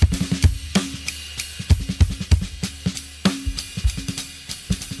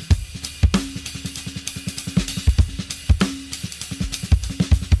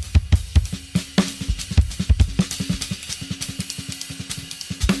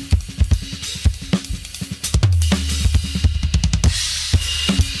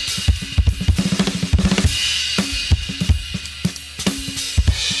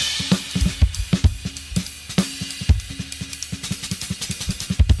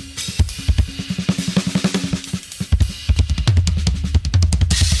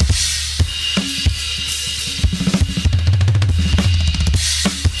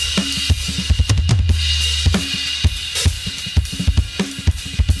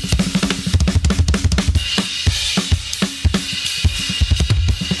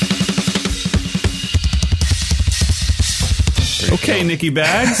 Okay, Nicky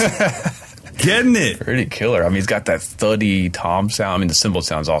Bags. Getting it. Pretty killer. I mean, he's got that thuddy tom sound. I mean, the cymbal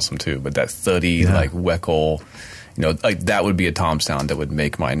sound's awesome too, but that thuddy, like Weckel, like that would be a tom sound that would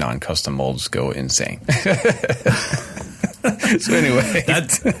make my non-custom molds go insane. So anyway,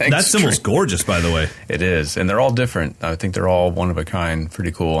 that cymbal's gorgeous, by the way. It is, and they're all different. I think they're all one of a kind.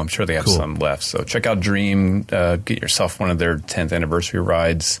 Pretty cool. I'm sure they have some left. So check out Dream. Get yourself one of their 10th anniversary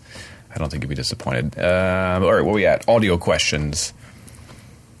rides. I don't think you'd be disappointed. All right, where we at? Audio questions.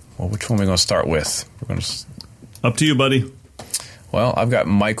 Well, which one are we going to start with? We're going to up to you, buddy. Well, I've got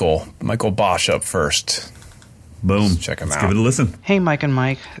Michael Bosch up first. Boom. Let's check him out. Give it a listen. Hey, Mike and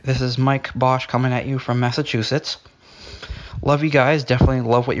Mike. This is Mike Bosch coming at you from Massachusetts. Love you guys. Definitely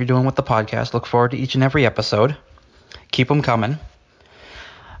love what you're doing with the podcast. Look forward to each and every episode. Keep them coming.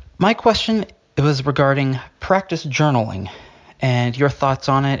 My question was regarding practice journaling and your thoughts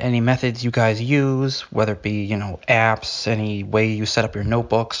on it, any methods you guys use, whether it be, apps, any way you set up your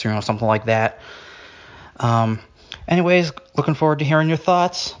notebooks, something like that. Anyways, looking forward to hearing your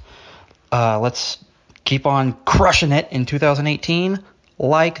thoughts. Let's keep on crushing it in 2018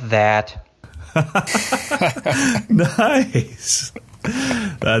 like that. Nice.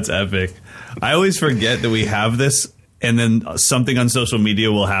 That's epic. I always forget that we have this, and then something on social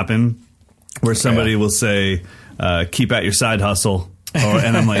media will happen where somebody will say, keep at your side hustle.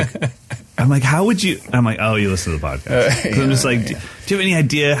 And I'm like, how would you? I'm like, oh, you listen to the podcast. I'm just like, do you have any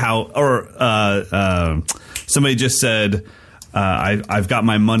idea how? Or somebody just said, I've got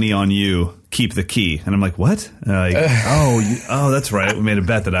my money on you. Keep the key. And I'm like, what? That's right. We made a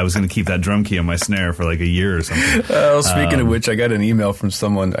bet that I was going to keep that drum key on my snare for like a year or something. Speaking of which, I got an email from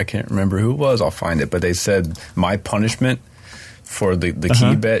someone. I can't remember who it was. I'll find it. But they said my punishment for the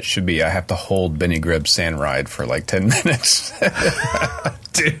key bet should be I have to hold Benny Grebb's Sand Ride for like 10 minutes.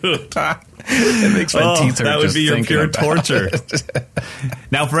 Dude. It makes my teeth hurt. That would be your pure torture.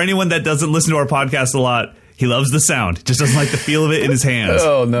 Now, for anyone that doesn't listen to our podcast a lot, he loves the sound. Just doesn't like the feel of it in his hands.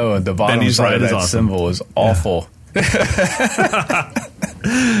 Oh, no. The bottom Benny's side of that awesome. cymbal is awful. Yeah.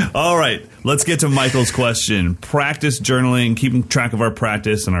 All right. Let's get to Michael's question. Practice journaling, keeping track of our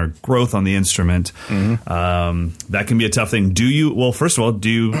practice and our growth on the instrument. Mm-hmm. That can be a tough thing. Do you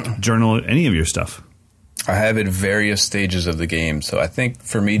journal any of your stuff? I have at various stages of the game. So I think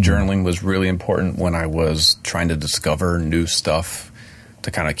for me, journaling was really important when I was trying to discover new stuff, to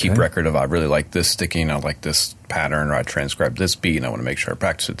kind of keep record of, I really like this sticking, I like this pattern, or I transcribed this beat, and I want to make sure I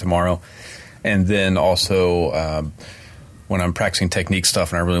practice it tomorrow. And then also when I'm practicing technique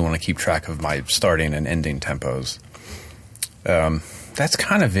stuff and I really want to keep track of my starting and ending tempos. That's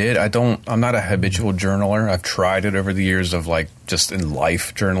kind of it. I'm not a habitual journaler. I've tried it over the years of like just in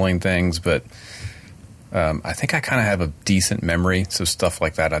life journaling things, but I think I kind of have a decent memory, so stuff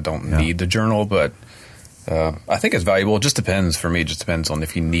like that I don't need to journal, but I think it's valuable. It just depends for me. It just depends on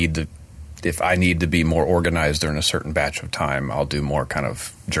if I need to be more organized during a certain batch of time, I'll do more kind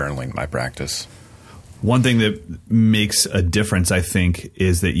of journaling in my practice. One thing that makes a difference, I think,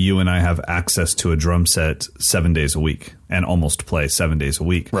 is that you and I have access to a drum set 7 days a week and almost play 7 days a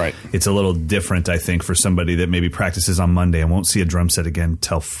week. Right. It's a little different, I think, for somebody that maybe practices on Monday and won't see a drum set again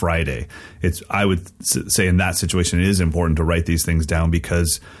till Friday. I would say in that situation, it is important to write these things down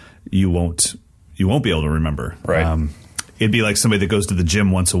because you won't be able to remember. Right. It'd be like somebody that goes to the gym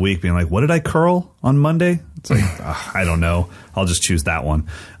once a week being like, what did I curl on Monday? It's like, I don't know. I'll just choose that one.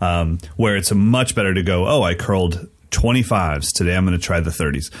 Where it's much better to go, I curled 25s. Today I'm going to try the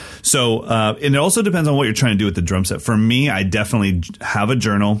 30s. So, and it also depends on what you're trying to do with the drum set. For me, I definitely have a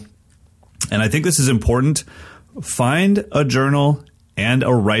journal. And I think this is important. Find a journal and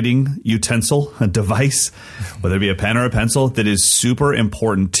a writing utensil, a device, whether it be a pen or a pencil, that is super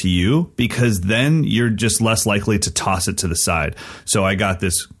important to you, because then you're just less likely to toss it to the side. So I got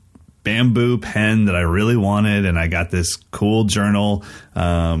this bamboo pen that I really wanted, and I got this cool journal.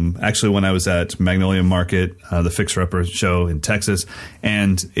 Actually, when I was at Magnolia Market, the Fixer Upper show in Texas,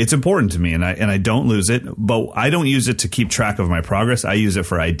 and it's important to me, and I don't lose it, but I don't use it to keep track of my progress. I use it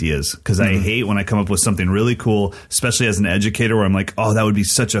for ideas, because I hate when I come up with something really cool, especially as an educator, where I'm like, that would be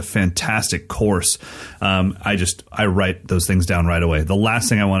such a fantastic course. I write those things down right away. The last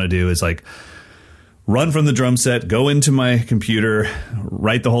thing I want to do is like run from the drum set, go into my computer,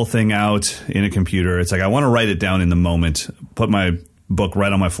 write the whole thing out in a computer. It's like I want to write it down in the moment, put my book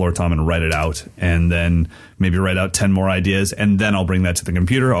right on my floor tom and write it out, and then maybe write out 10 more ideas, and then I'll bring that to the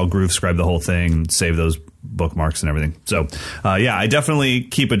computer. I'll groove scribe the whole thing, save those bookmarks and everything. So, I definitely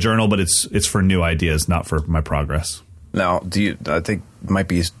keep a journal, but it's for new ideas, not for my progress. Now, I think it might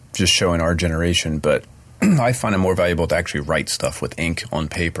be just showing our generation, but I find it more valuable to actually write stuff with ink on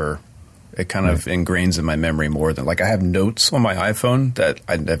paper. It kind of ingrains in my memory more than, like, I have notes on my iPhone that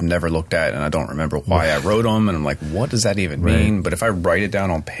I've never looked at, and I don't remember why I wrote them, and I'm like, what does that even mean? But if I write it down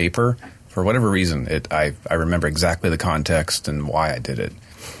on paper, for whatever reason, I remember exactly the context and why I did it.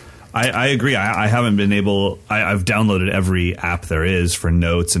 I agree. I haven't been able. I've downloaded every app there is for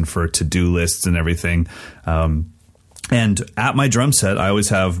notes and for to-do lists and everything. And at my drum set, I always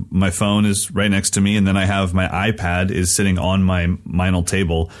have my phone is right next to me, and then I have my iPad is sitting on my Meinl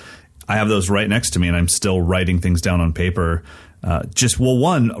table. I have those right next to me, and I'm still writing things down on paper.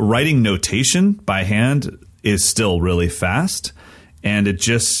 Writing notation by hand is still really fast. And it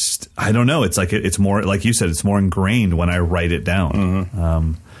just, I don't know. It's like, it's more, like you said, it's more ingrained when I write it down.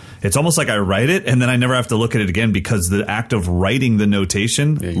 Mm-hmm. it's almost like I write it and then I never have to look at it again because the act of writing the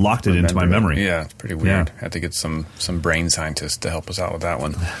notation locked it into my memory. Yeah, it's pretty weird. Yeah. Had to get some brain scientists to help us out with that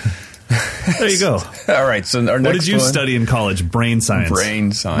one. There you go. All right. So our next what did you study in college? Brain science.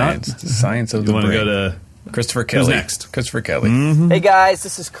 Brain science. The science of the brain. You want to go to Christopher Kelly? Who's next? Christopher Kelly. Mm-hmm. Hey guys,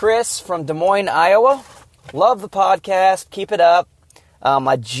 this is Chris from Des Moines, Iowa. Love the podcast. Keep it up.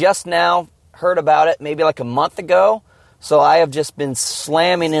 I just now heard about it maybe like a month ago. So I have just been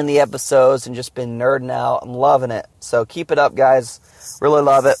slamming in the episodes and just been nerding out. I'm loving it. So keep it up, guys. Really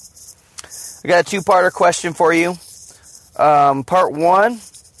love it. I got a two-parter question for you. Part one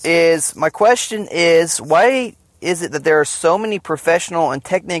is, my question is, why is it that there are so many professional and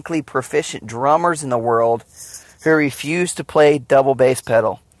technically proficient drummers in the world who refuse to play double bass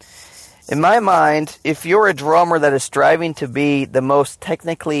pedal? In my mind, if you're a drummer that is striving to be the most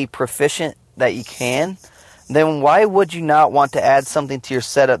technically proficient that you can, then why would you not want to add something to your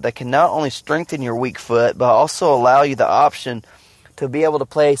setup that can not only strengthen your weak foot, but also allow you the option to be able to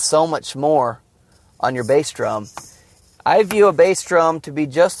play so much more on your bass drum? I view a bass drum to be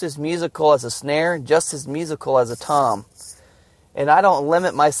just as musical as a snare, just as musical as a tom. And I don't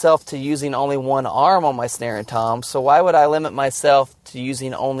limit myself to using only one arm on my snare and tom, so why would I limit myself to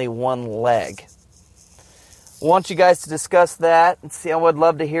using only one leg? I want you guys to discuss that and see. I would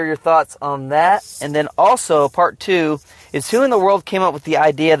love to hear your thoughts on that. And then also, part two is, who in the world came up with the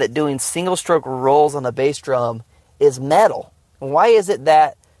idea that doing single stroke rolls on a bass drum is metal? Why is it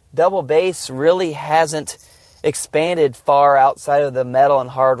that double bass really hasn't expanded far outside of the metal and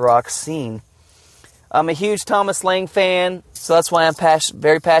hard rock scene? I'm a huge Thomas Lang fan, so that's why I'm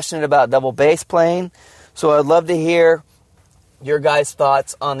very passionate about double bass playing. So I'd love to hear your guys'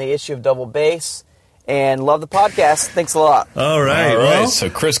 thoughts on the issue of double bass. And love the podcast. Thanks a lot. All right. Well, so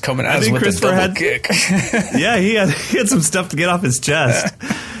Chris coming at us with a double kick. Yeah, he had some stuff to get off his chest.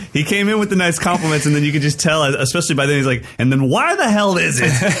 He came in with the nice compliments, and then you could just tell, especially by then, he's like, and then why the hell is it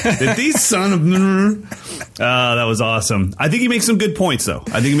that these son of... that was awesome. I think he makes some good points, though.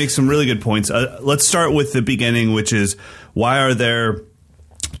 I think he makes some really good points. Let's start with the beginning, which is, why are there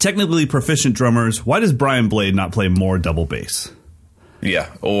technically proficient drummers? Why does Brian Blade not play more double bass?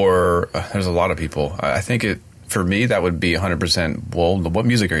 Yeah, or there's a lot of people. I think for me, that would be 100%, well, what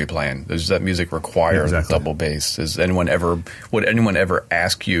music are you playing? Does that music require double bass? Would anyone ever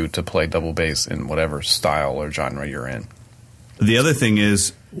ask you to play double bass in whatever style or genre you're in? The other thing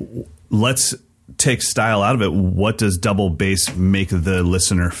is, let's take style out of it. What does double bass make the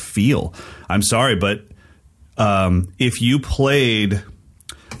listener feel? I'm sorry, but if you played,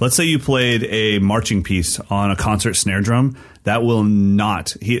 let's say you played a marching piece on a concert snare drum, that will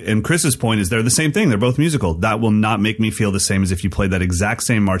not, and Chris's point is, they're the same thing. They're both musical. That will not make me feel the same as if you played that exact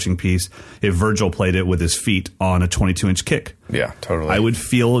same marching piece if Virgil played it with his feet on a 22-inch kick. Yeah, totally. I would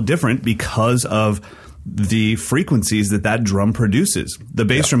feel different because of the frequencies that drum produces. The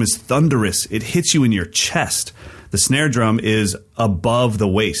bass drum is thunderous. It hits you in your chest. The snare drum is above the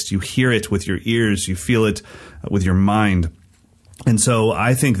waist. You hear it with your ears. You feel it with your mind. And so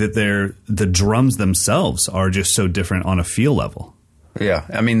I think that the drums themselves are just so different on a feel level. Yeah,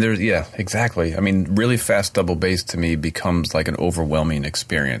 I mean, exactly. I mean, really fast double bass to me becomes like an overwhelming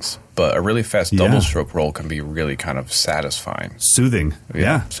experience. But a really fast double stroke roll can be really kind of satisfying. Soothing.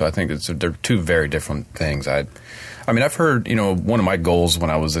 Yeah. So I think they're two very different things. I mean, I've heard, one of my goals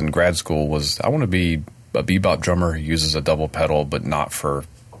when I was in grad school was I want to be a bebop drummer who uses a double pedal, but not for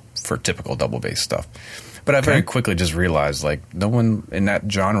typical double bass stuff. But I very quickly just realized, no one in that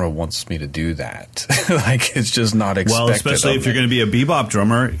genre wants me to do that. It's just not expected. Well, especially if you're going to be a bebop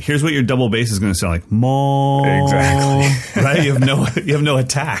drummer, here's what your double bass is going to sound like. Mo. Exactly. Right? You have no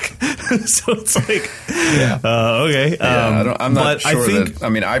attack. So it's like, okay. I'm not sure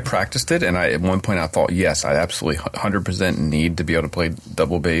I practiced it, and at one point I thought, yes, I absolutely 100% need to be able to play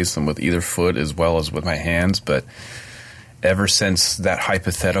double bass and with either foot as well as with my hands. But ever since that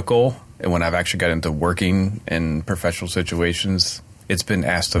hypothetical, and when I've actually got into working in professional situations, it's been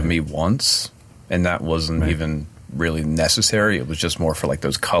asked of me once, and that wasn't even really necessary. It was just more for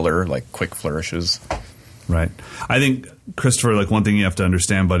those color, quick flourishes. Right. I think, Christopher, one thing you have to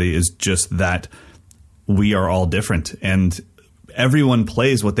understand, buddy, is just that we are all different, and everyone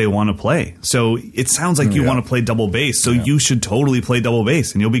plays what they want to play. So it sounds like you want to play double bass, so you should totally play double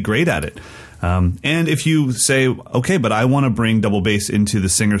bass, and you'll be great at it. And if you say, okay, but I want to bring double bass into the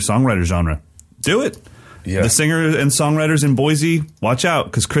singer-songwriter genre, do it. Yeah. The singers and songwriters in Boise, watch out,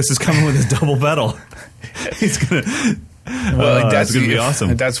 because Chris is coming with his double pedal. He's going to... that's going to be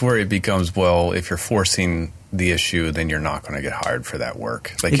awesome. That's where it becomes, if you're forcing the issue, then you're not going to get hired for that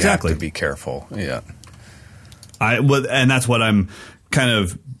work. Exactly. You have to be careful. Yeah. And that's what I'm kind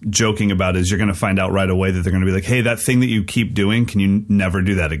of joking about is you're going to find out right away that they're going to be like, hey, that thing that you keep doing, can you never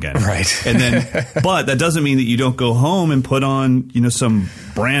do that again? Right. And then, but that doesn't mean that you don't go home and put on, some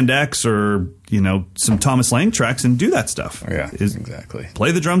Brand X or, some Thomas Lang tracks and do that stuff. Yeah, exactly.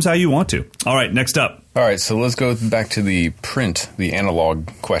 Play the drums how you want to. All right, next up. All right, so let's go back to the analog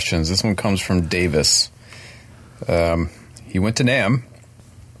questions. This one comes from Davis. He went to NAMM.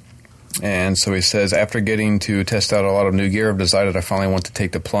 And so he says, after getting to test out a lot of new gear, I've decided I finally want to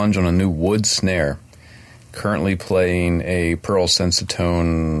take the plunge on a new wood snare. Currently playing a Pearl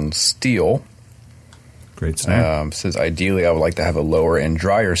Sensitone Steel. Great snare. Says, ideally, I would like to have a lower and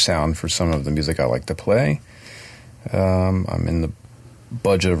drier sound for some of the music I like to play. I'm in the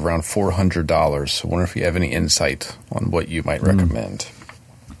budget of around $400, so I wonder if you have any insight on what you might recommend.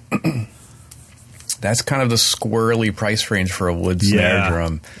 That's kind of the squirrely price range for a wood snare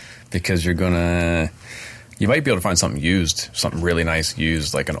drum. Because you might be able to find something used, something really nice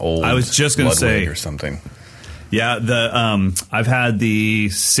used, like an old I was just going to say or something. Yeah, I've had the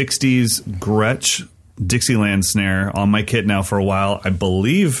 60s Gretsch Dixieland snare on my kit now for a while. I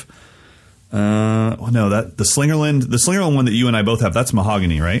believe, the Slingerland one that you and I both have, that's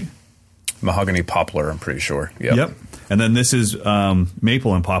mahogany, right? Mahogany poplar, I'm pretty sure. Yep. And then this is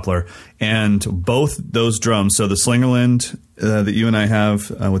maple and poplar. And both those drums, so the Slingerland that you and I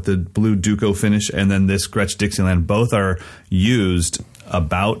have with the blue Duco finish, and then this Gretsch Dixieland, both are used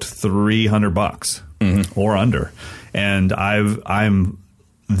about $300 or under. And the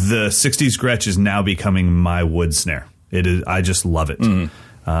 60s Gretsch is now becoming my wood snare. It is. I just love it.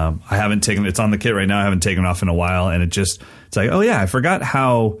 I haven't taken it's on the kit right now. I haven't taken it off in a while, and it's like, oh yeah, I forgot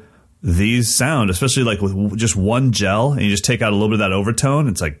how these sound, especially like with just one gel, and you just take out a little bit of that overtone.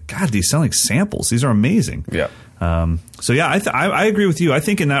 It's like, God, these sound like samples. These are amazing. Yeah. So yeah, I agree with you. I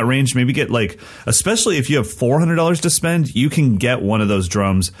think in that range, maybe get especially if you have $400 to spend, you can get one of those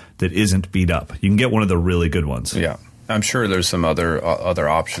drums that isn't beat up. You can get one of the really good ones. Yeah, I'm sure there's some other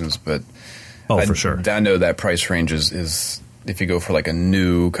options, but for sure, I know that price range is if you go for like a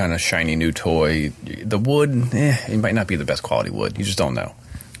new kind of shiny new toy, the wood, it might not be the best quality wood. You just don't know.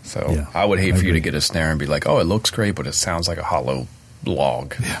 So yeah, I would hate for you to get a snare and be like, oh, it looks great, but it sounds like a hollow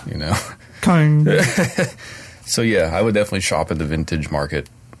log. Yeah. So yeah, I would definitely shop at the vintage market.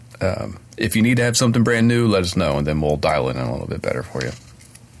 If you need to have something brand new, let us know, and then we'll dial it in a little bit better for you.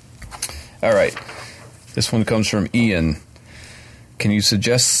 All right. This one comes from Ian. Can you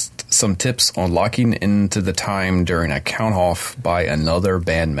suggest some tips on locking into the time during a count-off by another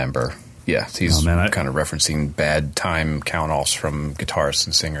band member? Yeah, he's kind of referencing bad time count-offs from guitarists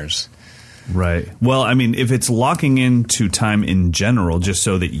and singers. Right. Well, I mean, if it's locking into time in general, just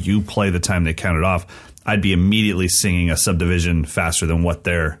so that you play the time they counted off, I'd be immediately singing a subdivision faster than what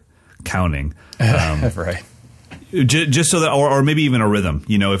they're counting. Right. Just so that, or maybe even a rhythm.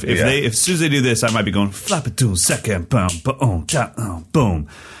 If as soon as they do this, I might be going flap it to second, boom, boom, boom.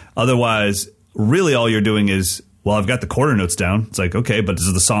 Otherwise, really, all you're doing is, well, I've got the quarter notes down. It's like, okay, but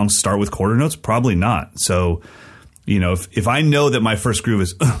does the song start with quarter notes? Probably not. So, if I know that my first groove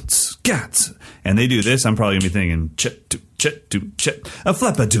is cats, and they do this, I'm probably gonna be thinking chet, a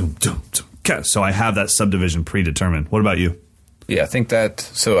flap a doom doom. So I have that subdivision predetermined. What about you? Yeah, I think that,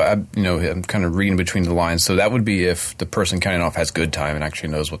 so I'm kind of reading between the lines. So that would be if the person counting off has good time and actually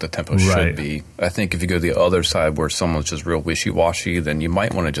knows what the tempo should be. I think if you go to the other side where someone's just real wishy-washy, then you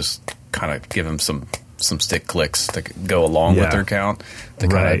might want to just kind of give them some stick clicks to go along with their count to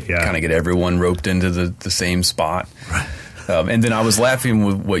kind of get everyone roped into the same spot. Right. And then I was laughing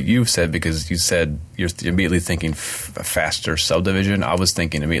with what you said because you said you're immediately thinking faster subdivision. I was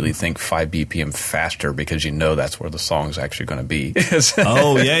thinking immediately think 5 BPM faster because that's where the song's actually going to be.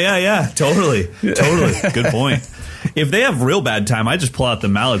 Oh, yeah. Totally. Good point. If they have real bad time, I just pull out the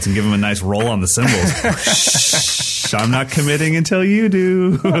mallets and give them a nice roll on the cymbals. Shh, I'm not committing until you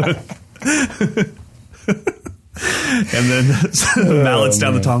do. And then the mallets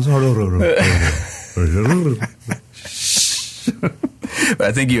down the toms. But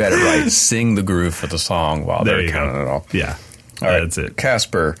I think you had it right. Sing the groove for the song while they're counting it off. Yeah. All right. That's it.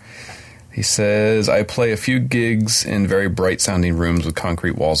 Casper. He says, I play a few gigs in very bright-sounding rooms with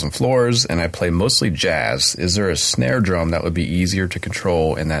concrete walls and floors, and I play mostly jazz. Is there a snare drum that would be easier to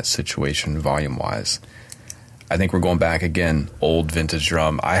control in that situation volume-wise? I think we're going back again, old vintage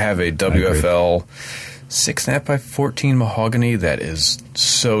drum. I have a WFL 6.5x14 mahogany that is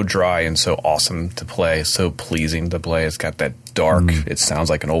so dry and so awesome to play, so pleasing to play. It's got that dark, it sounds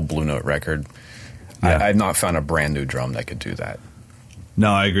like an old Blue Note record. Yeah. I've not found a brand new drum that could do that.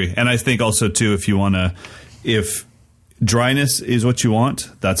 No, I agree. And I think also, too, if dryness is what you want,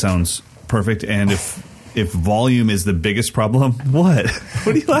 that sounds perfect. And if if volume is the biggest problem, what?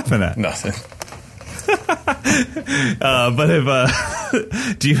 What are you laughing at? Nothing. But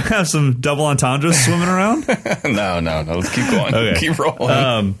if do you have some double entendres swimming around? No. Let's keep going. Okay. Keep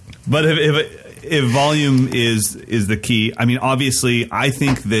rolling. But if volume is the key, I mean, obviously, I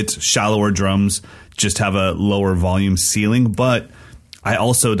think that shallower drums just have a lower volume ceiling, but I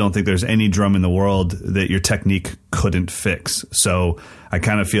also don't think there's any drum in the world that your technique couldn't fix. So I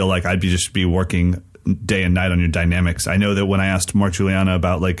kind of feel like I'd just be working day and night on your dynamics. I know that when I asked Mark Juliana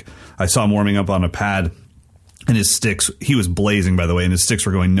about, like, I saw him warming up on a pad and his sticks, he was blazing, by the way, and his sticks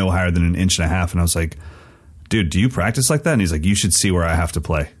were going no higher than 1.5 inches. And I was like, dude, do you practice like that? And he's like, you should see where I have to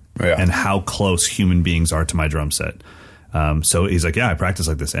play and how close human beings are to my drum set. So he's like, yeah, I practice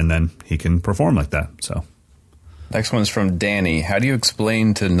like this. And then he can perform like that. So next one's from Danny. How do you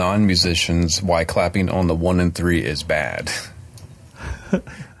explain to non-musicians why clapping on the 1 and 3 is bad?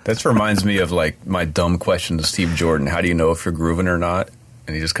 That reminds me of, like, my dumb question to Steve Jordan. How do you know if you're grooving or not?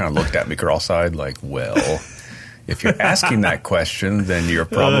 And he just kind of looked at me cross-eyed like, well, if you're asking that question, then you're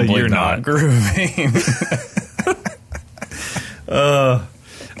probably not grooving.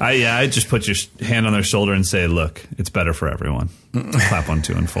 I just put your hand on their shoulder and say, look, it's better for everyone. Clap on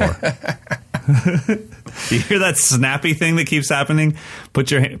 2 and 4. You hear that snappy thing that keeps happening?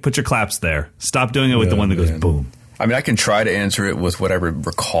 Put your claps there. Stop doing it with the one that goes boom. I mean, I can try to answer it with what I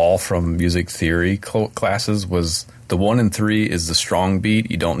recall from music theory classes was the 1 and 3 is the strong beat.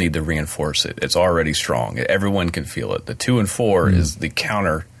 You don't need to reinforce it. It's already strong. Everyone can feel it. The 2 and 4 is the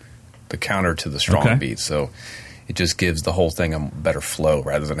counter to the strong beat. So it just gives the whole thing a better flow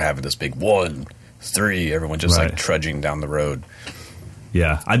rather than having this big 1, 3, everyone just like trudging down the road.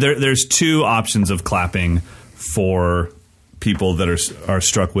 Yeah. There's 2 options of clapping for people that are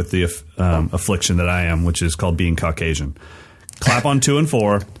struck with the affliction that I am, which is called being Caucasian. Clap on 2 and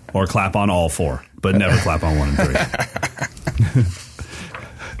 4 or clap on all 4, but never clap on 1 and 3.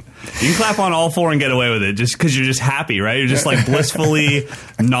 You can clap on all 4 and get away with it just because you're just happy, right? You're just like blissfully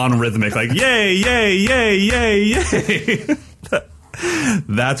non-rhythmic, like yay, yay, yay, yay, yay.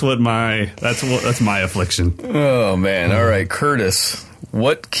 That's my affliction. Oh man. All right, Curtis.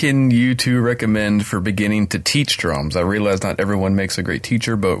 What can you two recommend for beginning to teach drums? I realize not everyone makes a great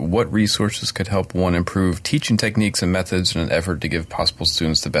teacher, but what resources could help one improve teaching techniques and methods in an effort to give possible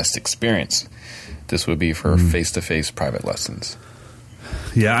students the best experience? This would be for face-to-face private lessons.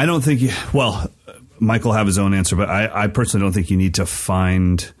 Yeah, I don't think Mike will have his own answer, but I personally don't think you need to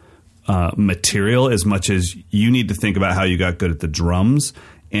find material as much as you need to think about how you got good at the drums,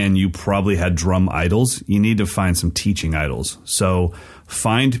 and you probably had drum idols. You need to find some teaching idols. So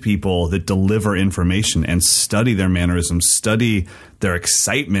find people that deliver information and study their mannerisms, study their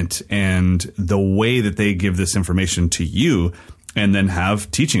excitement and the way that they give this information to you, and then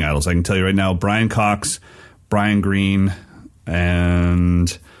have teaching idols. I can tell you right now, Brian Cox, Brian Green,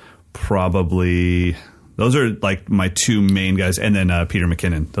 and probably those are like my 2 main guys, and then Peter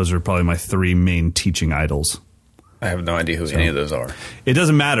McKinnon. Those are probably my 3 main teaching idols. I have no idea who any of those are. It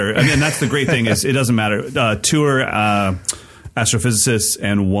doesn't matter. I mean, that's the great thing is it doesn't matter. 2 are astrophysicists,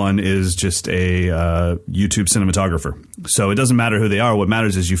 and 1 is just a YouTube cinematographer. So it doesn't matter who they are. What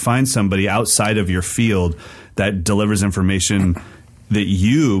matters is you find somebody outside of your field that delivers information that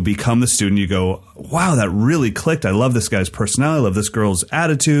you become the student. You go, wow, that really clicked. I love this guy's personality. I love this girl's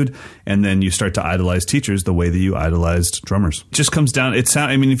attitude. And then you start to idolize teachers the way that you idolized drummers. It just comes down.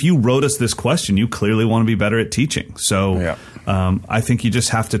 If you wrote us this question, you clearly want to be better at teaching. So I think you just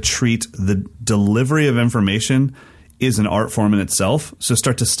have to treat the delivery of information is an art form in itself. So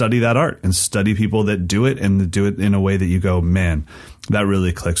start to study that art and study people that do it and do it in a way that you go, man, that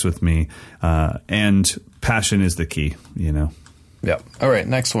really clicks with me. And passion is the key, you know. Yeah. All right.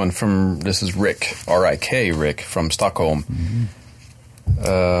 Next one this is Rick, R-I-K, Rick from Stockholm.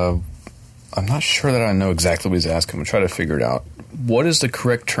 I'm not sure that I know exactly what he's asking. We'll try to figure it out. What is the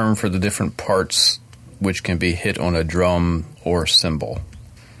correct term for the different parts which can be hit on a drum or cymbal?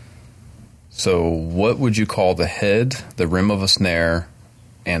 So what would you call the head, the rim of a snare,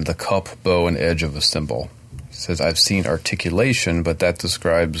 and the cup, bow, and edge of a cymbal? He says, I've seen articulation, but that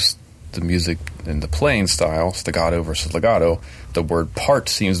describes the music and the playing style, staccato versus legato. The word part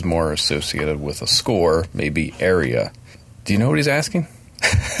seems more associated with a score, maybe area. Do you know what he's asking?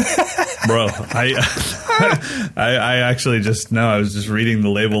 Bro, I actually just I was just reading the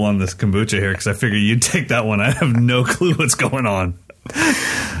label on this kombucha here because I figured you'd take that one. I have no clue what's going on.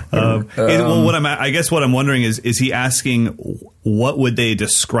 I guess what I'm wondering is he asking what would they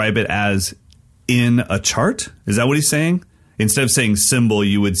describe it as in a chart? Is that what he's saying? Instead of saying cymbal,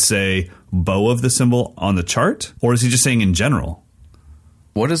 you would say bow of the cymbal on the chart? Or is he just saying in general?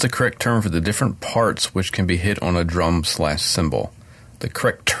 What is the correct term for the different parts which can be hit on a drum/cymbal? The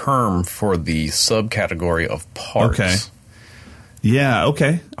correct term for the subcategory of parts. Okay. Yeah,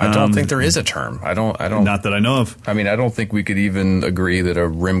 okay. I don't think there is a term. I don't. Not that I know of. I mean, I don't think we could even agree that a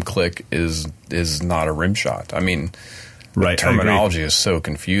rim click is not a rim shot. I mean, right, the terminology is so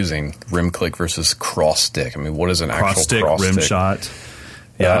confusing. Rim click versus cross stick. I mean, what is an cross actual stick, cross rim stick? shot?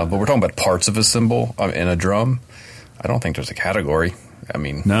 Yeah, but we're talking about parts of a cymbal in a drum. I don't think there's a category. I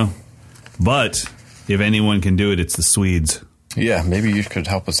mean, no. But if anyone can do it, it's the Swedes. Yeah, maybe you could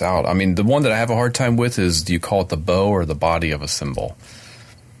help us out. I mean, the one that I have a hard time with is, do you call it the bow or the body of a cymbal?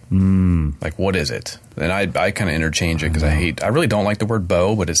 Like, what is it? And I kind of interchange it because I really don't like the word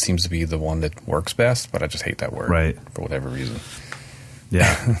bow, but it seems to be the one that works best. But I just hate that word, right? For whatever reason.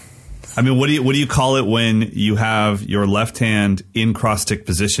 Yeah. I mean, what do you call it when you have your left hand in cross stick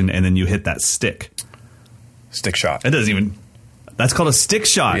position and then you hit that stick? Stick shot. It doesn't even. That's called a stick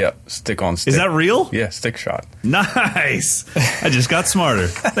shot. Yeah, stick on stick. Is that real? Yeah, stick shot. Nice. I just got smarter.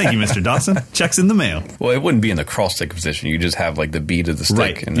 Thank you, Mr. Dawson. Check's in the mail. Well, it wouldn't be in the cross stick position. You just have like the bead of the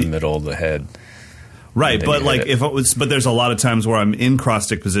stick in the middle of the head. Right, but like but there's a lot of times where I'm in cross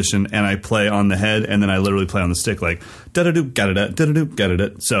stick position and I play on the head and then I literally play on the stick like da da do ga da da da ga da.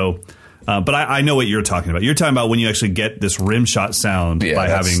 So, but I know what you're talking about. You're talking about when you actually get this rim shot sound by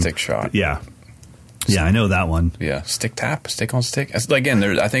having stick shot. Yeah. Yeah, I know that one. Yeah, stick tap, stick on stick. Again,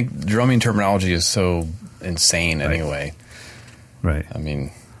 I think drumming terminology is so insane anyway. Right. I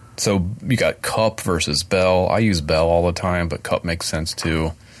mean, so you got cup versus bell. I use bell all the time, but cup makes sense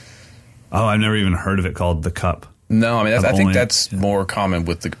too. Oh, I've never even heard of it called the cup. No, I mean, I think that's more common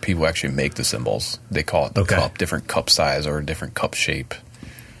with the people who actually make the cymbals. They call it the cup, different cup size or a different cup shape.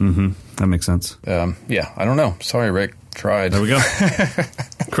 Mm-hmm. That makes sense. Yeah, I don't know. Sorry, Rick. Tried. There we go.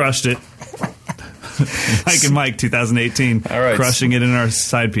 Crushed it. Mike and Mike 2018. All right. Crushing it in our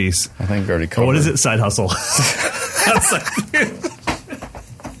side piece. I think we already covered. What is it? Side hustle.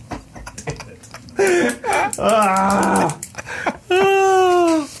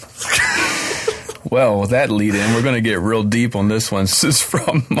 Well, with that lead in, we're going to get real deep on this one. This is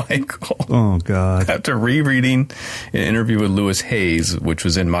from Michael. Oh, God. After rereading an interview with Louis Hayes, which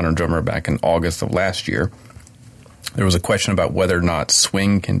was in Modern Drummer back in August of last year, there was a question about whether or not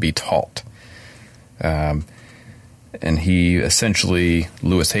swing can be taught. And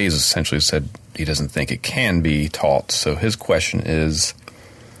Louis Hayes essentially said he doesn't think it can be taught. So his question is,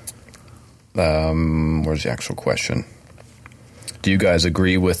 where's the actual question? Do you guys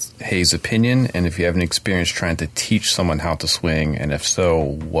agree with Hayes' opinion? And if you have any experience trying to teach someone how to swing, and if so,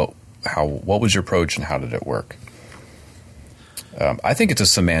 what was your approach and how did it work? I think it's a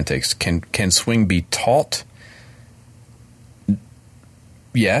semantics. Can swing be taught?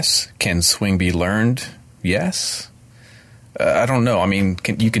 Yes. Can swing be learned? Yes. I don't know. I mean,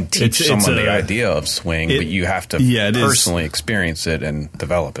 you can teach someone the idea of swing, but you have to personally experience it and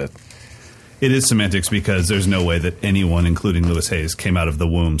develop it. It is semantics because there's no way that anyone, including Louis Hayes, came out of the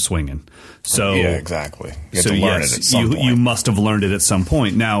womb swinging. So yeah, exactly. You have to learn it at some point. You must have learned it at some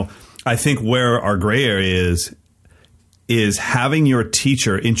point. Now, I think where our gray area is having your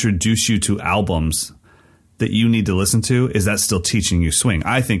teacher introduce you to albums that you need to listen to. Is that still teaching you swing?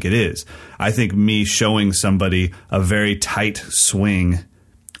 I think it is. I think me showing somebody a very tight swing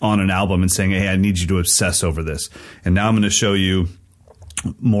on an album and saying, hey, I need you to obsess over this. And now I'm going to show you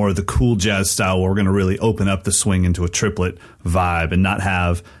more of the cool jazz style where we're going to really open up the swing into a triplet vibe and not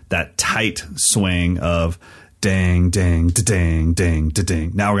have that tight swing of dang, dang, da dang, dang, da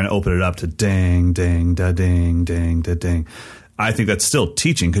ding. Now we're going to open it up to dang, dang, da ding, dang, da ding. I think that's still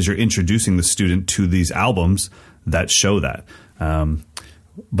teaching because you're introducing the student to these albums that show that.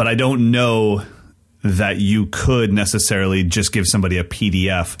 But I don't know that you could necessarily just give somebody a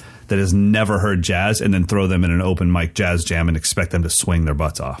PDF that has never heard jazz and then throw them in an open mic jazz jam and expect them to swing their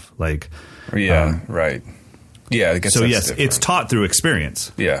butts off. Like, right. Yeah, I guess so. Yes, different. It's taught through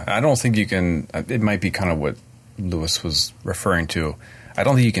experience. Yeah, I don't think you can. It might be kind of what Louis was referring to. I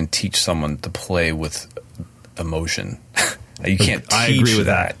don't think you can teach someone to play with emotion. You can't teach I agree with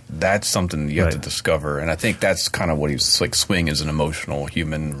that. That's something you have to discover. And I think that's kind of what he's like. Swing is an emotional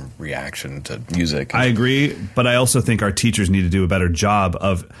human reaction to music. I agree, but I also think our teachers need to do a better job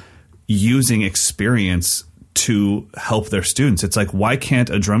of using experience to help their students. It's like, why can't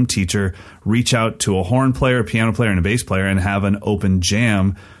a drum teacher reach out to a horn player, a piano player, and a bass player and have an open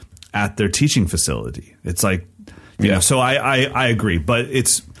jam at their teaching facility? It's like, you know, so I agree, but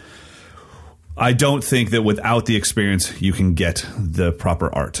I don't think that without the experience you can get the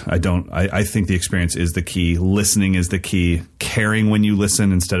proper art. I think the experience is the key. Listening is the key. Caring when you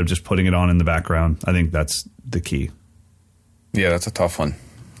listen instead of just putting it on in the background. I think that's the key. Yeah, that's a tough one.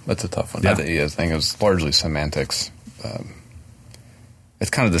 Yeah. I think it's largely semantics. It's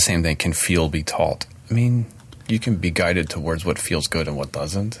kind of the same thing. Can feel be taught? I mean, you can be guided towards what feels good and what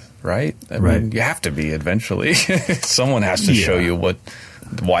doesn't, right? I mean, you have to be eventually. Someone has to show you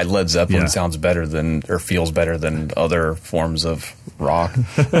why Led Zeppelin sounds better than or feels better than other forms of rock.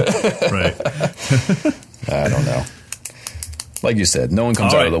 Right. I don't know. Like you said, no one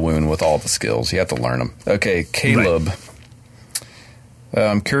comes out of the womb with all the skills. You have to learn them. Okay, Caleb. Right.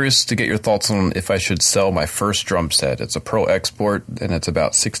 I'm curious to get your thoughts on if I should sell my first drum set. It's a Pro Export, and it's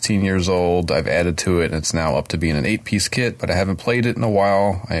about 16 years old. I've added to it, and it's now up to being an 8-piece kit, but I haven't played it in a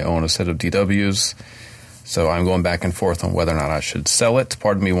while. I own a set of DWs, so I'm going back and forth on whether or not I should sell it.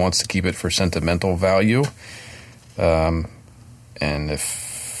 Part of me wants to keep it for sentimental value, and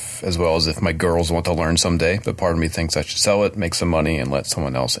as well as if my girls want to learn someday, but part of me thinks I should sell it, make some money, and let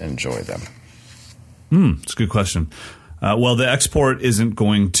someone else enjoy them. It's a good question. Well, the Export isn't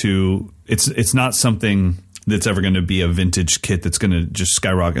going to – it's not something that's ever going to be a vintage kit that's going to just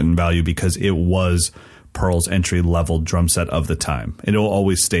skyrocket in value because it was Pearl's entry-level drum set of the time. It'll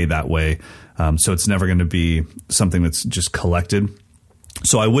always stay that way, so it's never going to be something that's just collected.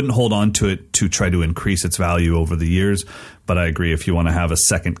 So I wouldn't hold on to it to try to increase its value over the years, but I agree if you want to have a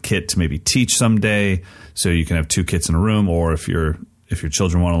second kit to maybe teach someday so you can have 2 kits in a room, or if your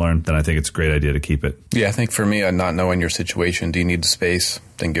children want to learn, then I think it's a great idea to keep it. Yeah, I think for me, not knowing your situation, do you need the space?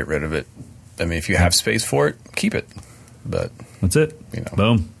 Then get rid of it. I mean, if you have space for it, keep it. But that's it.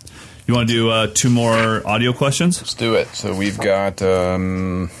 Boom. You want to do 2 more audio questions? Let's do it. So we've got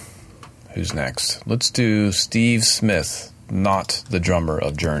who's next? Let's do Steve Smith, not the drummer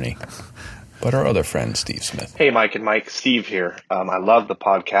of Journey, but our other friend, Steve Smith. Hey, Mike and Mike. Steve here. I love the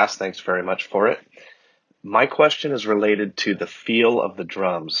podcast. Thanks very much for it. My question is related to the feel of the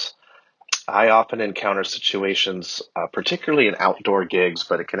drums. I often encounter situations, particularly in outdoor gigs,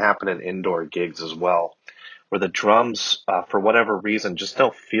 but it can happen in indoor gigs as well, where the drums, for whatever reason, just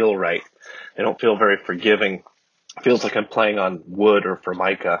don't feel right. They don't feel very forgiving. It feels like I'm playing on wood or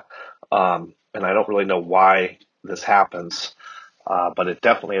Formica, and I don't really know why this happens, but it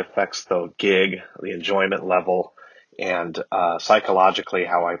definitely affects the gig, the enjoyment level, and psychologically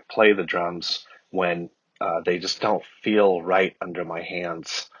how I play the drums when they just don't feel right under my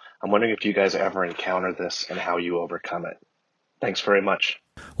hands. I'm wondering if you guys ever encounter this and how you overcome it. Thanks very much.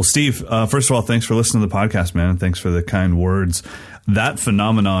 Well, Steve, first of all, thanks for listening to the podcast, man. Thanks for the kind words. That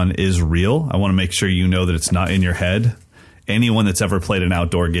phenomenon is real. I want to make sure you know that it's not in your head. Anyone that's ever played an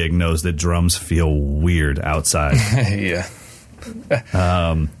outdoor gig knows that drums feel weird outside. Yeah.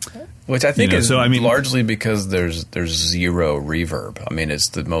 Which I think is largely because there's zero reverb. I mean, it's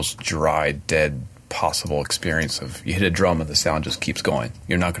the most dry, dead possible experience of you hit a drum and the sound just keeps going.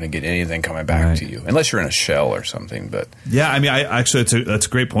 You're not going to get anything coming back to you unless you're in a shell or something. But yeah, I mean, that's a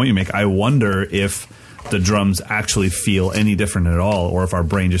great point you make. I wonder if the drums actually feel any different at all, or if our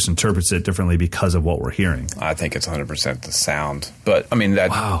brain just interprets it differently because of what we're hearing. I think it's 100% the sound, but I mean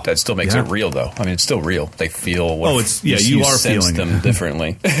that still makes it real, though. I mean, it's still real. They feel. You are feeling them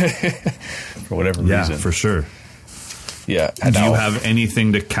differently for whatever reason. Yeah, for sure. Yeah. Do you have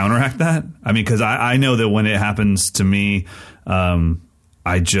anything to counteract that? I mean, because I know that when it happens to me, I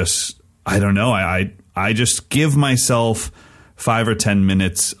don't know. I just give myself 5 or 10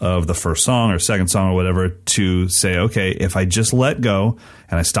 minutes of the first song or second song or whatever to say, okay, if I just let go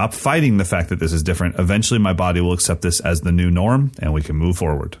and I stop fighting the fact that this is different, eventually my body will accept this as the new norm and we can move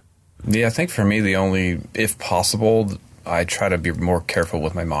forward. Yeah, I think for me, if possible, I try to be more careful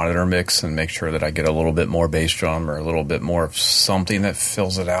with my monitor mix and make sure that I get a little bit more bass drum or a little bit more of something that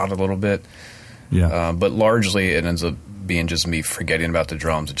fills it out a little bit. Yeah. But largely it ends up being just me forgetting about the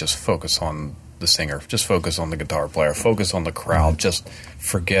drums and just focus on the singer, just focus on the guitar player, focus on the crowd, just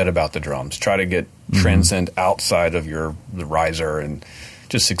forget about the drums. Try to get transcend outside of the riser and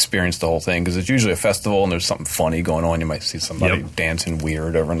just experience the whole thing, because it's usually a festival and there's something funny going on. You might see somebody dancing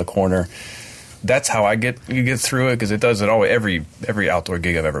weird over in the corner. That's how you get through it, because it does it all. Every outdoor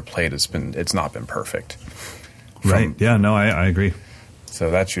gig I've ever played, it's not been perfect. Right. Yeah, no, I agree.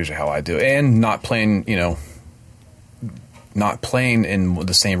 So that's usually how I do it. And not playing in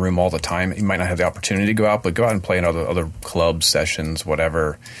the same room all the time. You might not have the opportunity to go out, but go out and play in other clubs, sessions,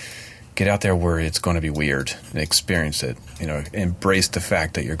 whatever. Get out there where it's going to be weird and experience it. Embrace the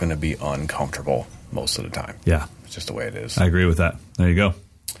fact that you're going to be uncomfortable most of the time. Yeah. It's just the way it is. I agree with that. There you go.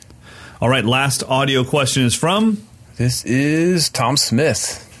 All right, last audio question is from? This is Tom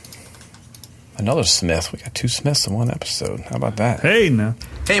Smith. Another Smith. We got 2 Smiths in one episode. How about that? Hey, now.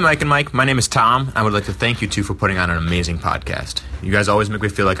 Hey, Mike and Mike. My name is Tom. I would like to thank you two for putting on an amazing podcast. You guys always make me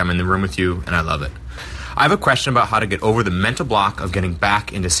feel like I'm in the room with you, and I love it. I have a question about how to get over the mental block of getting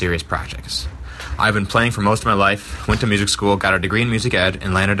back into serious projects. I've been playing for most of my life, went to music school, got a degree in music ed,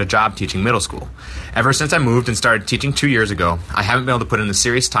 and landed a job teaching middle school. Ever since I moved and started teaching 2 years ago, I haven't been able to put in the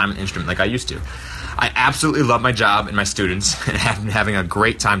serious time and instrument like I used to. I absolutely love my job and my students, and have been having a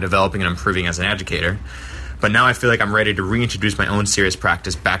great time developing and improving as an educator. But now I feel like I'm ready to reintroduce my own serious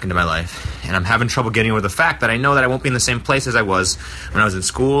practice back into my life. And I'm having trouble getting over the fact that I know that I won't be in the same place as I was when I was in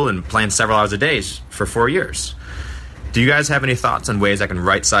school and playing several hours a day for 4 years. Do you guys have any thoughts on ways I can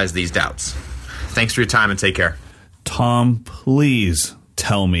right-size these doubts? Thanks for your time and take care. Tom, please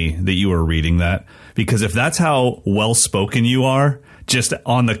tell me that you are reading that, because if that's how well-spoken you are, just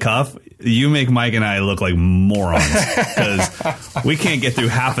on the cuff, you make Mike and I look like morons, because we can't get through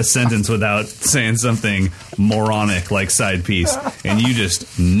half a sentence without saying something moronic like side piece, and you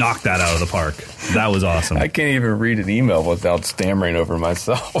just knocked that out of the park. That was awesome. I can't even read an email without stammering over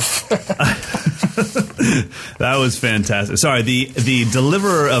myself. That was fantastic. Sorry, the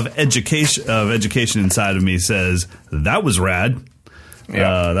deliverer of education inside of me says that was rad.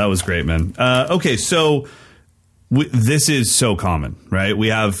 Yeah, that was great, man. Okay, so this is so common, right? We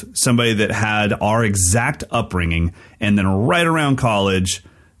have somebody that had our exact upbringing, and then right around college,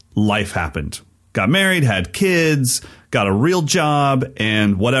 life happened. Got married, had kids, got a real job,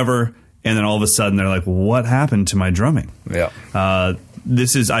 and whatever. And then all of a sudden, they're like, what happened to my drumming? Yeah.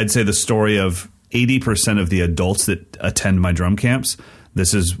 This is, I'd say, the story of 80% of the adults that attend my drum camps.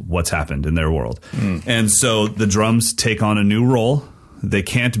 This is what's happened in their world. And so the drums take on a new role. They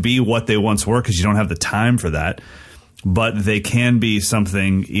can't be what they once were because you don't have the time for that. But they can be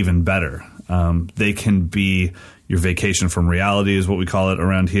something even better. They can be your vacation from reality is what we call it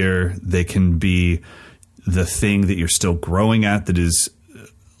around here. They can be the thing that you're still growing at that is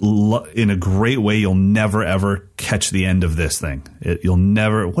in a great way. You'll never, ever catch the end of this thing. You'll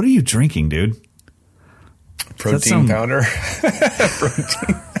never. What are you drinking, dude? Protein powder.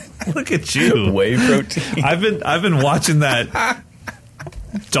 Protein. Look at you. Whey protein. I've been watching that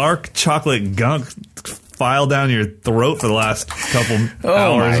dark chocolate gunk file down your throat for the last couple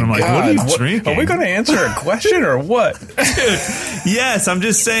hours. And I'm like, what are you drinking? Are we going to answer a question or what? Yes, I'm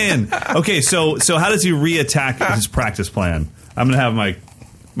just saying. Okay, so how does he reattack his practice plan? I'm going to have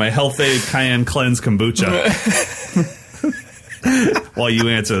my Health Aid Cayenne Cleanse kombucha while you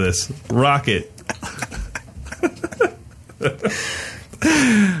answer this. Rock it.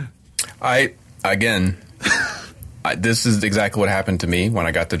 This is exactly what happened to me when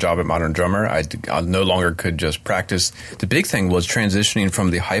I got the job at Modern Drummer. I no longer could just practice. The big thing was transitioning from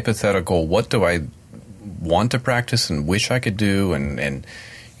the hypothetical, what do I want to practice and wish I could do, and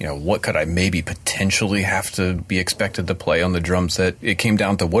you know, what could I maybe potentially have to be expected to play on the drum set? It came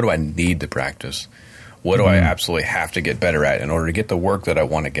down to, what do I need to practice? What do I absolutely have to get better at in order to get the work that I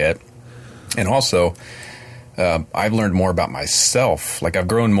want to get? And also, I've learned more about myself. Like, I've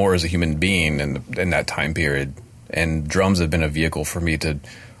grown more as a human being in that time period. And drums have been a vehicle for me to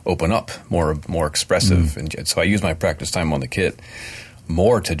open up, more expressive. And so I use my practice time on the kit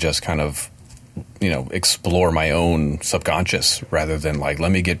more to just kind of, explore my own subconscious rather than like,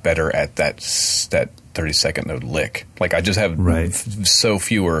 let me get better at that 30-second note lick. Like, I just have so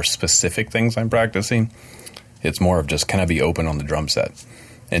fewer specific things I'm practicing. It's more of just, can I be open on the drum set?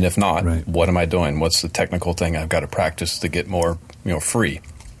 And if not, what am I doing? What's the technical thing I've got to practice to get more, free?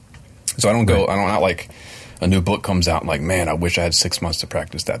 So I don't go, not like a new book comes out and like, man, I wish I had 6 months to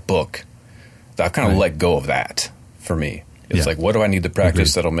practice that book. I've kind of let go of that for me. It's like, what do I need to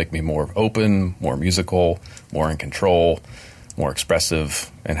practice that'll make me more open, more musical, more in control, more expressive,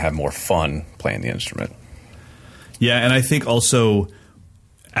 and have more fun playing the instrument? Yeah, and I think also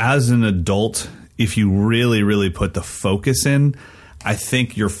as an adult, if you really, really put the focus in, I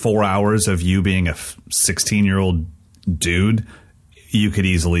think your 4 hours of you being a 16-year-old dude, you could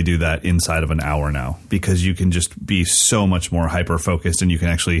easily do that inside of an hour now, because you can just be so much more hyper-focused and you can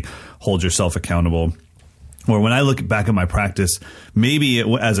actually hold yourself accountable. Or when I look back at my practice, maybe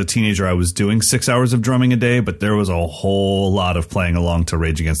as a teenager I was doing 6 hours of drumming a day, but there was a whole lot of playing along to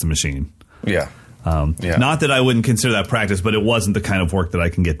Rage Against the Machine. Yeah. Not that I wouldn't consider that practice, but it wasn't the kind of work that I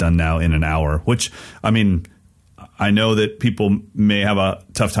can get done now in an hour, which, I mean, I know that people may have a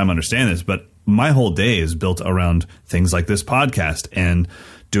tough time understanding this, but my whole day is built around things like this podcast and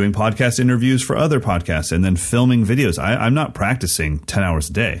doing podcast interviews for other podcasts and then filming videos. I'm not practicing 10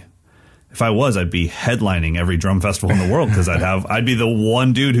 hours a day. If I was, I'd be headlining every drum festival in the world, because I'd be the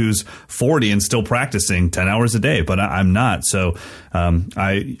one dude who's 40 and still practicing 10 hours a day, but I'm not. So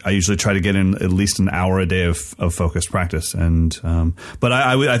I usually try to get in at least an hour a day of focused practice. And but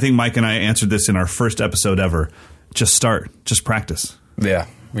I think Mike and I answered this in our first episode ever. Just practice. Yeah.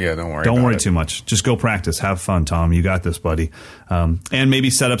 Yeah, don't worry. Don't worry too much. Just go practice. Have fun, Tom. You got this, buddy. And maybe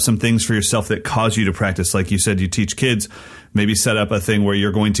set up some things for yourself that cause you to practice. Like you said, you teach kids. Maybe set up a thing where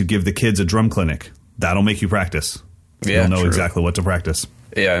you're going to give the kids a drum clinic. That'll make you practice. Yeah, you'll know true. Exactly what to practice.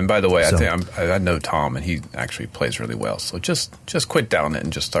 Yeah, and by the way, I know Tom, and he actually plays really well. So just quit down it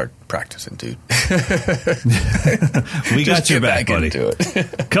and just start practicing, dude. We got your back, buddy. Into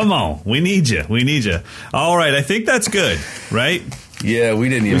it. Come on, we need you. All right, I think that's good, right? Yeah, we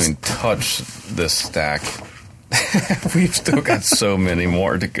didn't even touch this stack. We've still got so many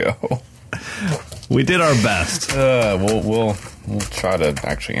more to go. We did our best. We'll try to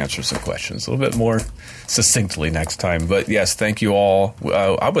actually answer some questions a little bit more succinctly next time. But yes, thank you all.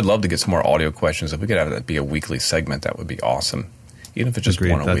 I would love to get some more audio questions. If we could have that be a weekly segment, that would be awesome. Even if it's just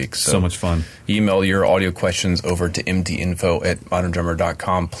one a week. So much fun. Email your audio questions over to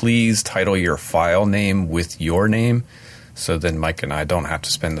mdinfo@moderndrummer.com. Please title your file name with your name, so then Mike and I don't have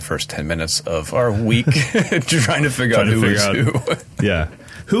to spend the first 10 minutes of our week trying to figure out who is who. Yeah.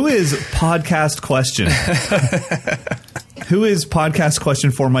 Who is podcast question? Who is podcast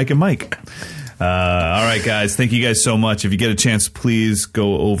question for Mike and Mike? All right, guys. Thank you guys so much. If you get a chance, please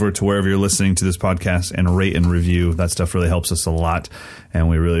go over to wherever you're listening to this podcast and rate and review. That stuff really helps us a lot, and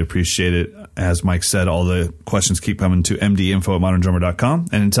we really appreciate it. As Mike said, all the questions keep coming to mdinfo@moderndrummer.com.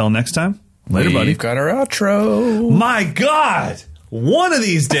 And until next time, later, buddy. We've got our outro. My God! One of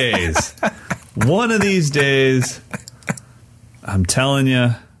these days. I'm telling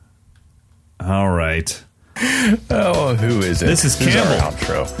you. All right. Oh, who is it? This is Who's Campbell. our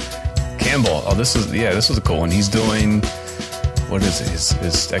outro. Campbell. Oh, this was a cool one. He's doing, what is it?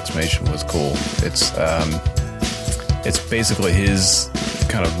 His exclamation was cool. It's basically his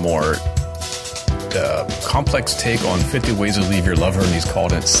kind of more complex take on 50 ways to leave your lover, and he's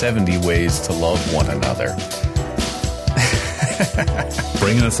called it 70 ways to love one another.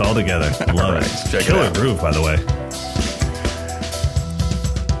 Bringing us all together. Love it. Check Killer it out. groove, by the way.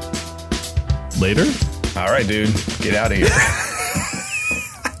 Later? All right, dude. Get out of here.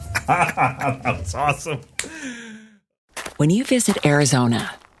 That was awesome. When you visit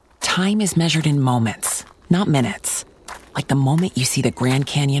Arizona, time is measured in moments, not minutes. Like the moment you see the Grand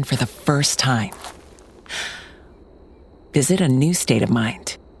Canyon for the first time. Visit a new state of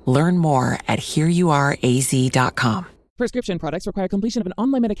mind. Learn more at hereyouareaz.com. Prescription products require completion of an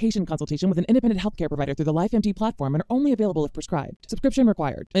online medication consultation with an independent healthcare provider through the LifeMD platform and are only available if prescribed. Subscription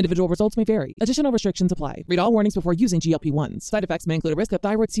required. Individual results may vary. Additional restrictions apply. Read all warnings before using GLP-1s. Side effects may include a risk of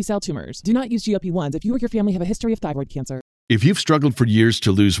thyroid C-cell tumors. Do not use GLP-1s if you or your family have a history of thyroid cancer. If you've struggled for years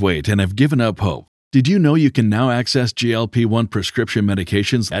to lose weight and have given up hope, did you know you can now access GLP-1 prescription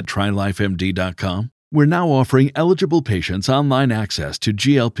medications at TryLifeMD.com? We're now offering eligible patients online access to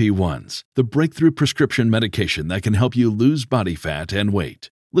GLP-1s, the breakthrough prescription medication that can help you lose body fat and weight.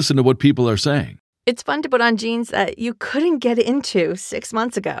 Listen to what people are saying. It's fun to put on jeans that you couldn't get into 6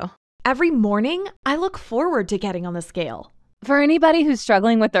 months ago. Every morning, I look forward to getting on the scale. For anybody who's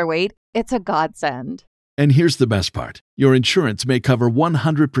struggling with their weight, it's a godsend. And here's the best part. Your insurance may cover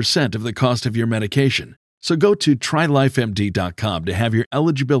 100% of the cost of your medication. So go to TryLifeMD.com to have your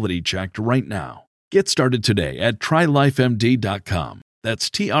eligibility checked right now. Get started today at TryLifeMD.com. That's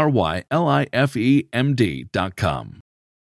TryLifeMD.com.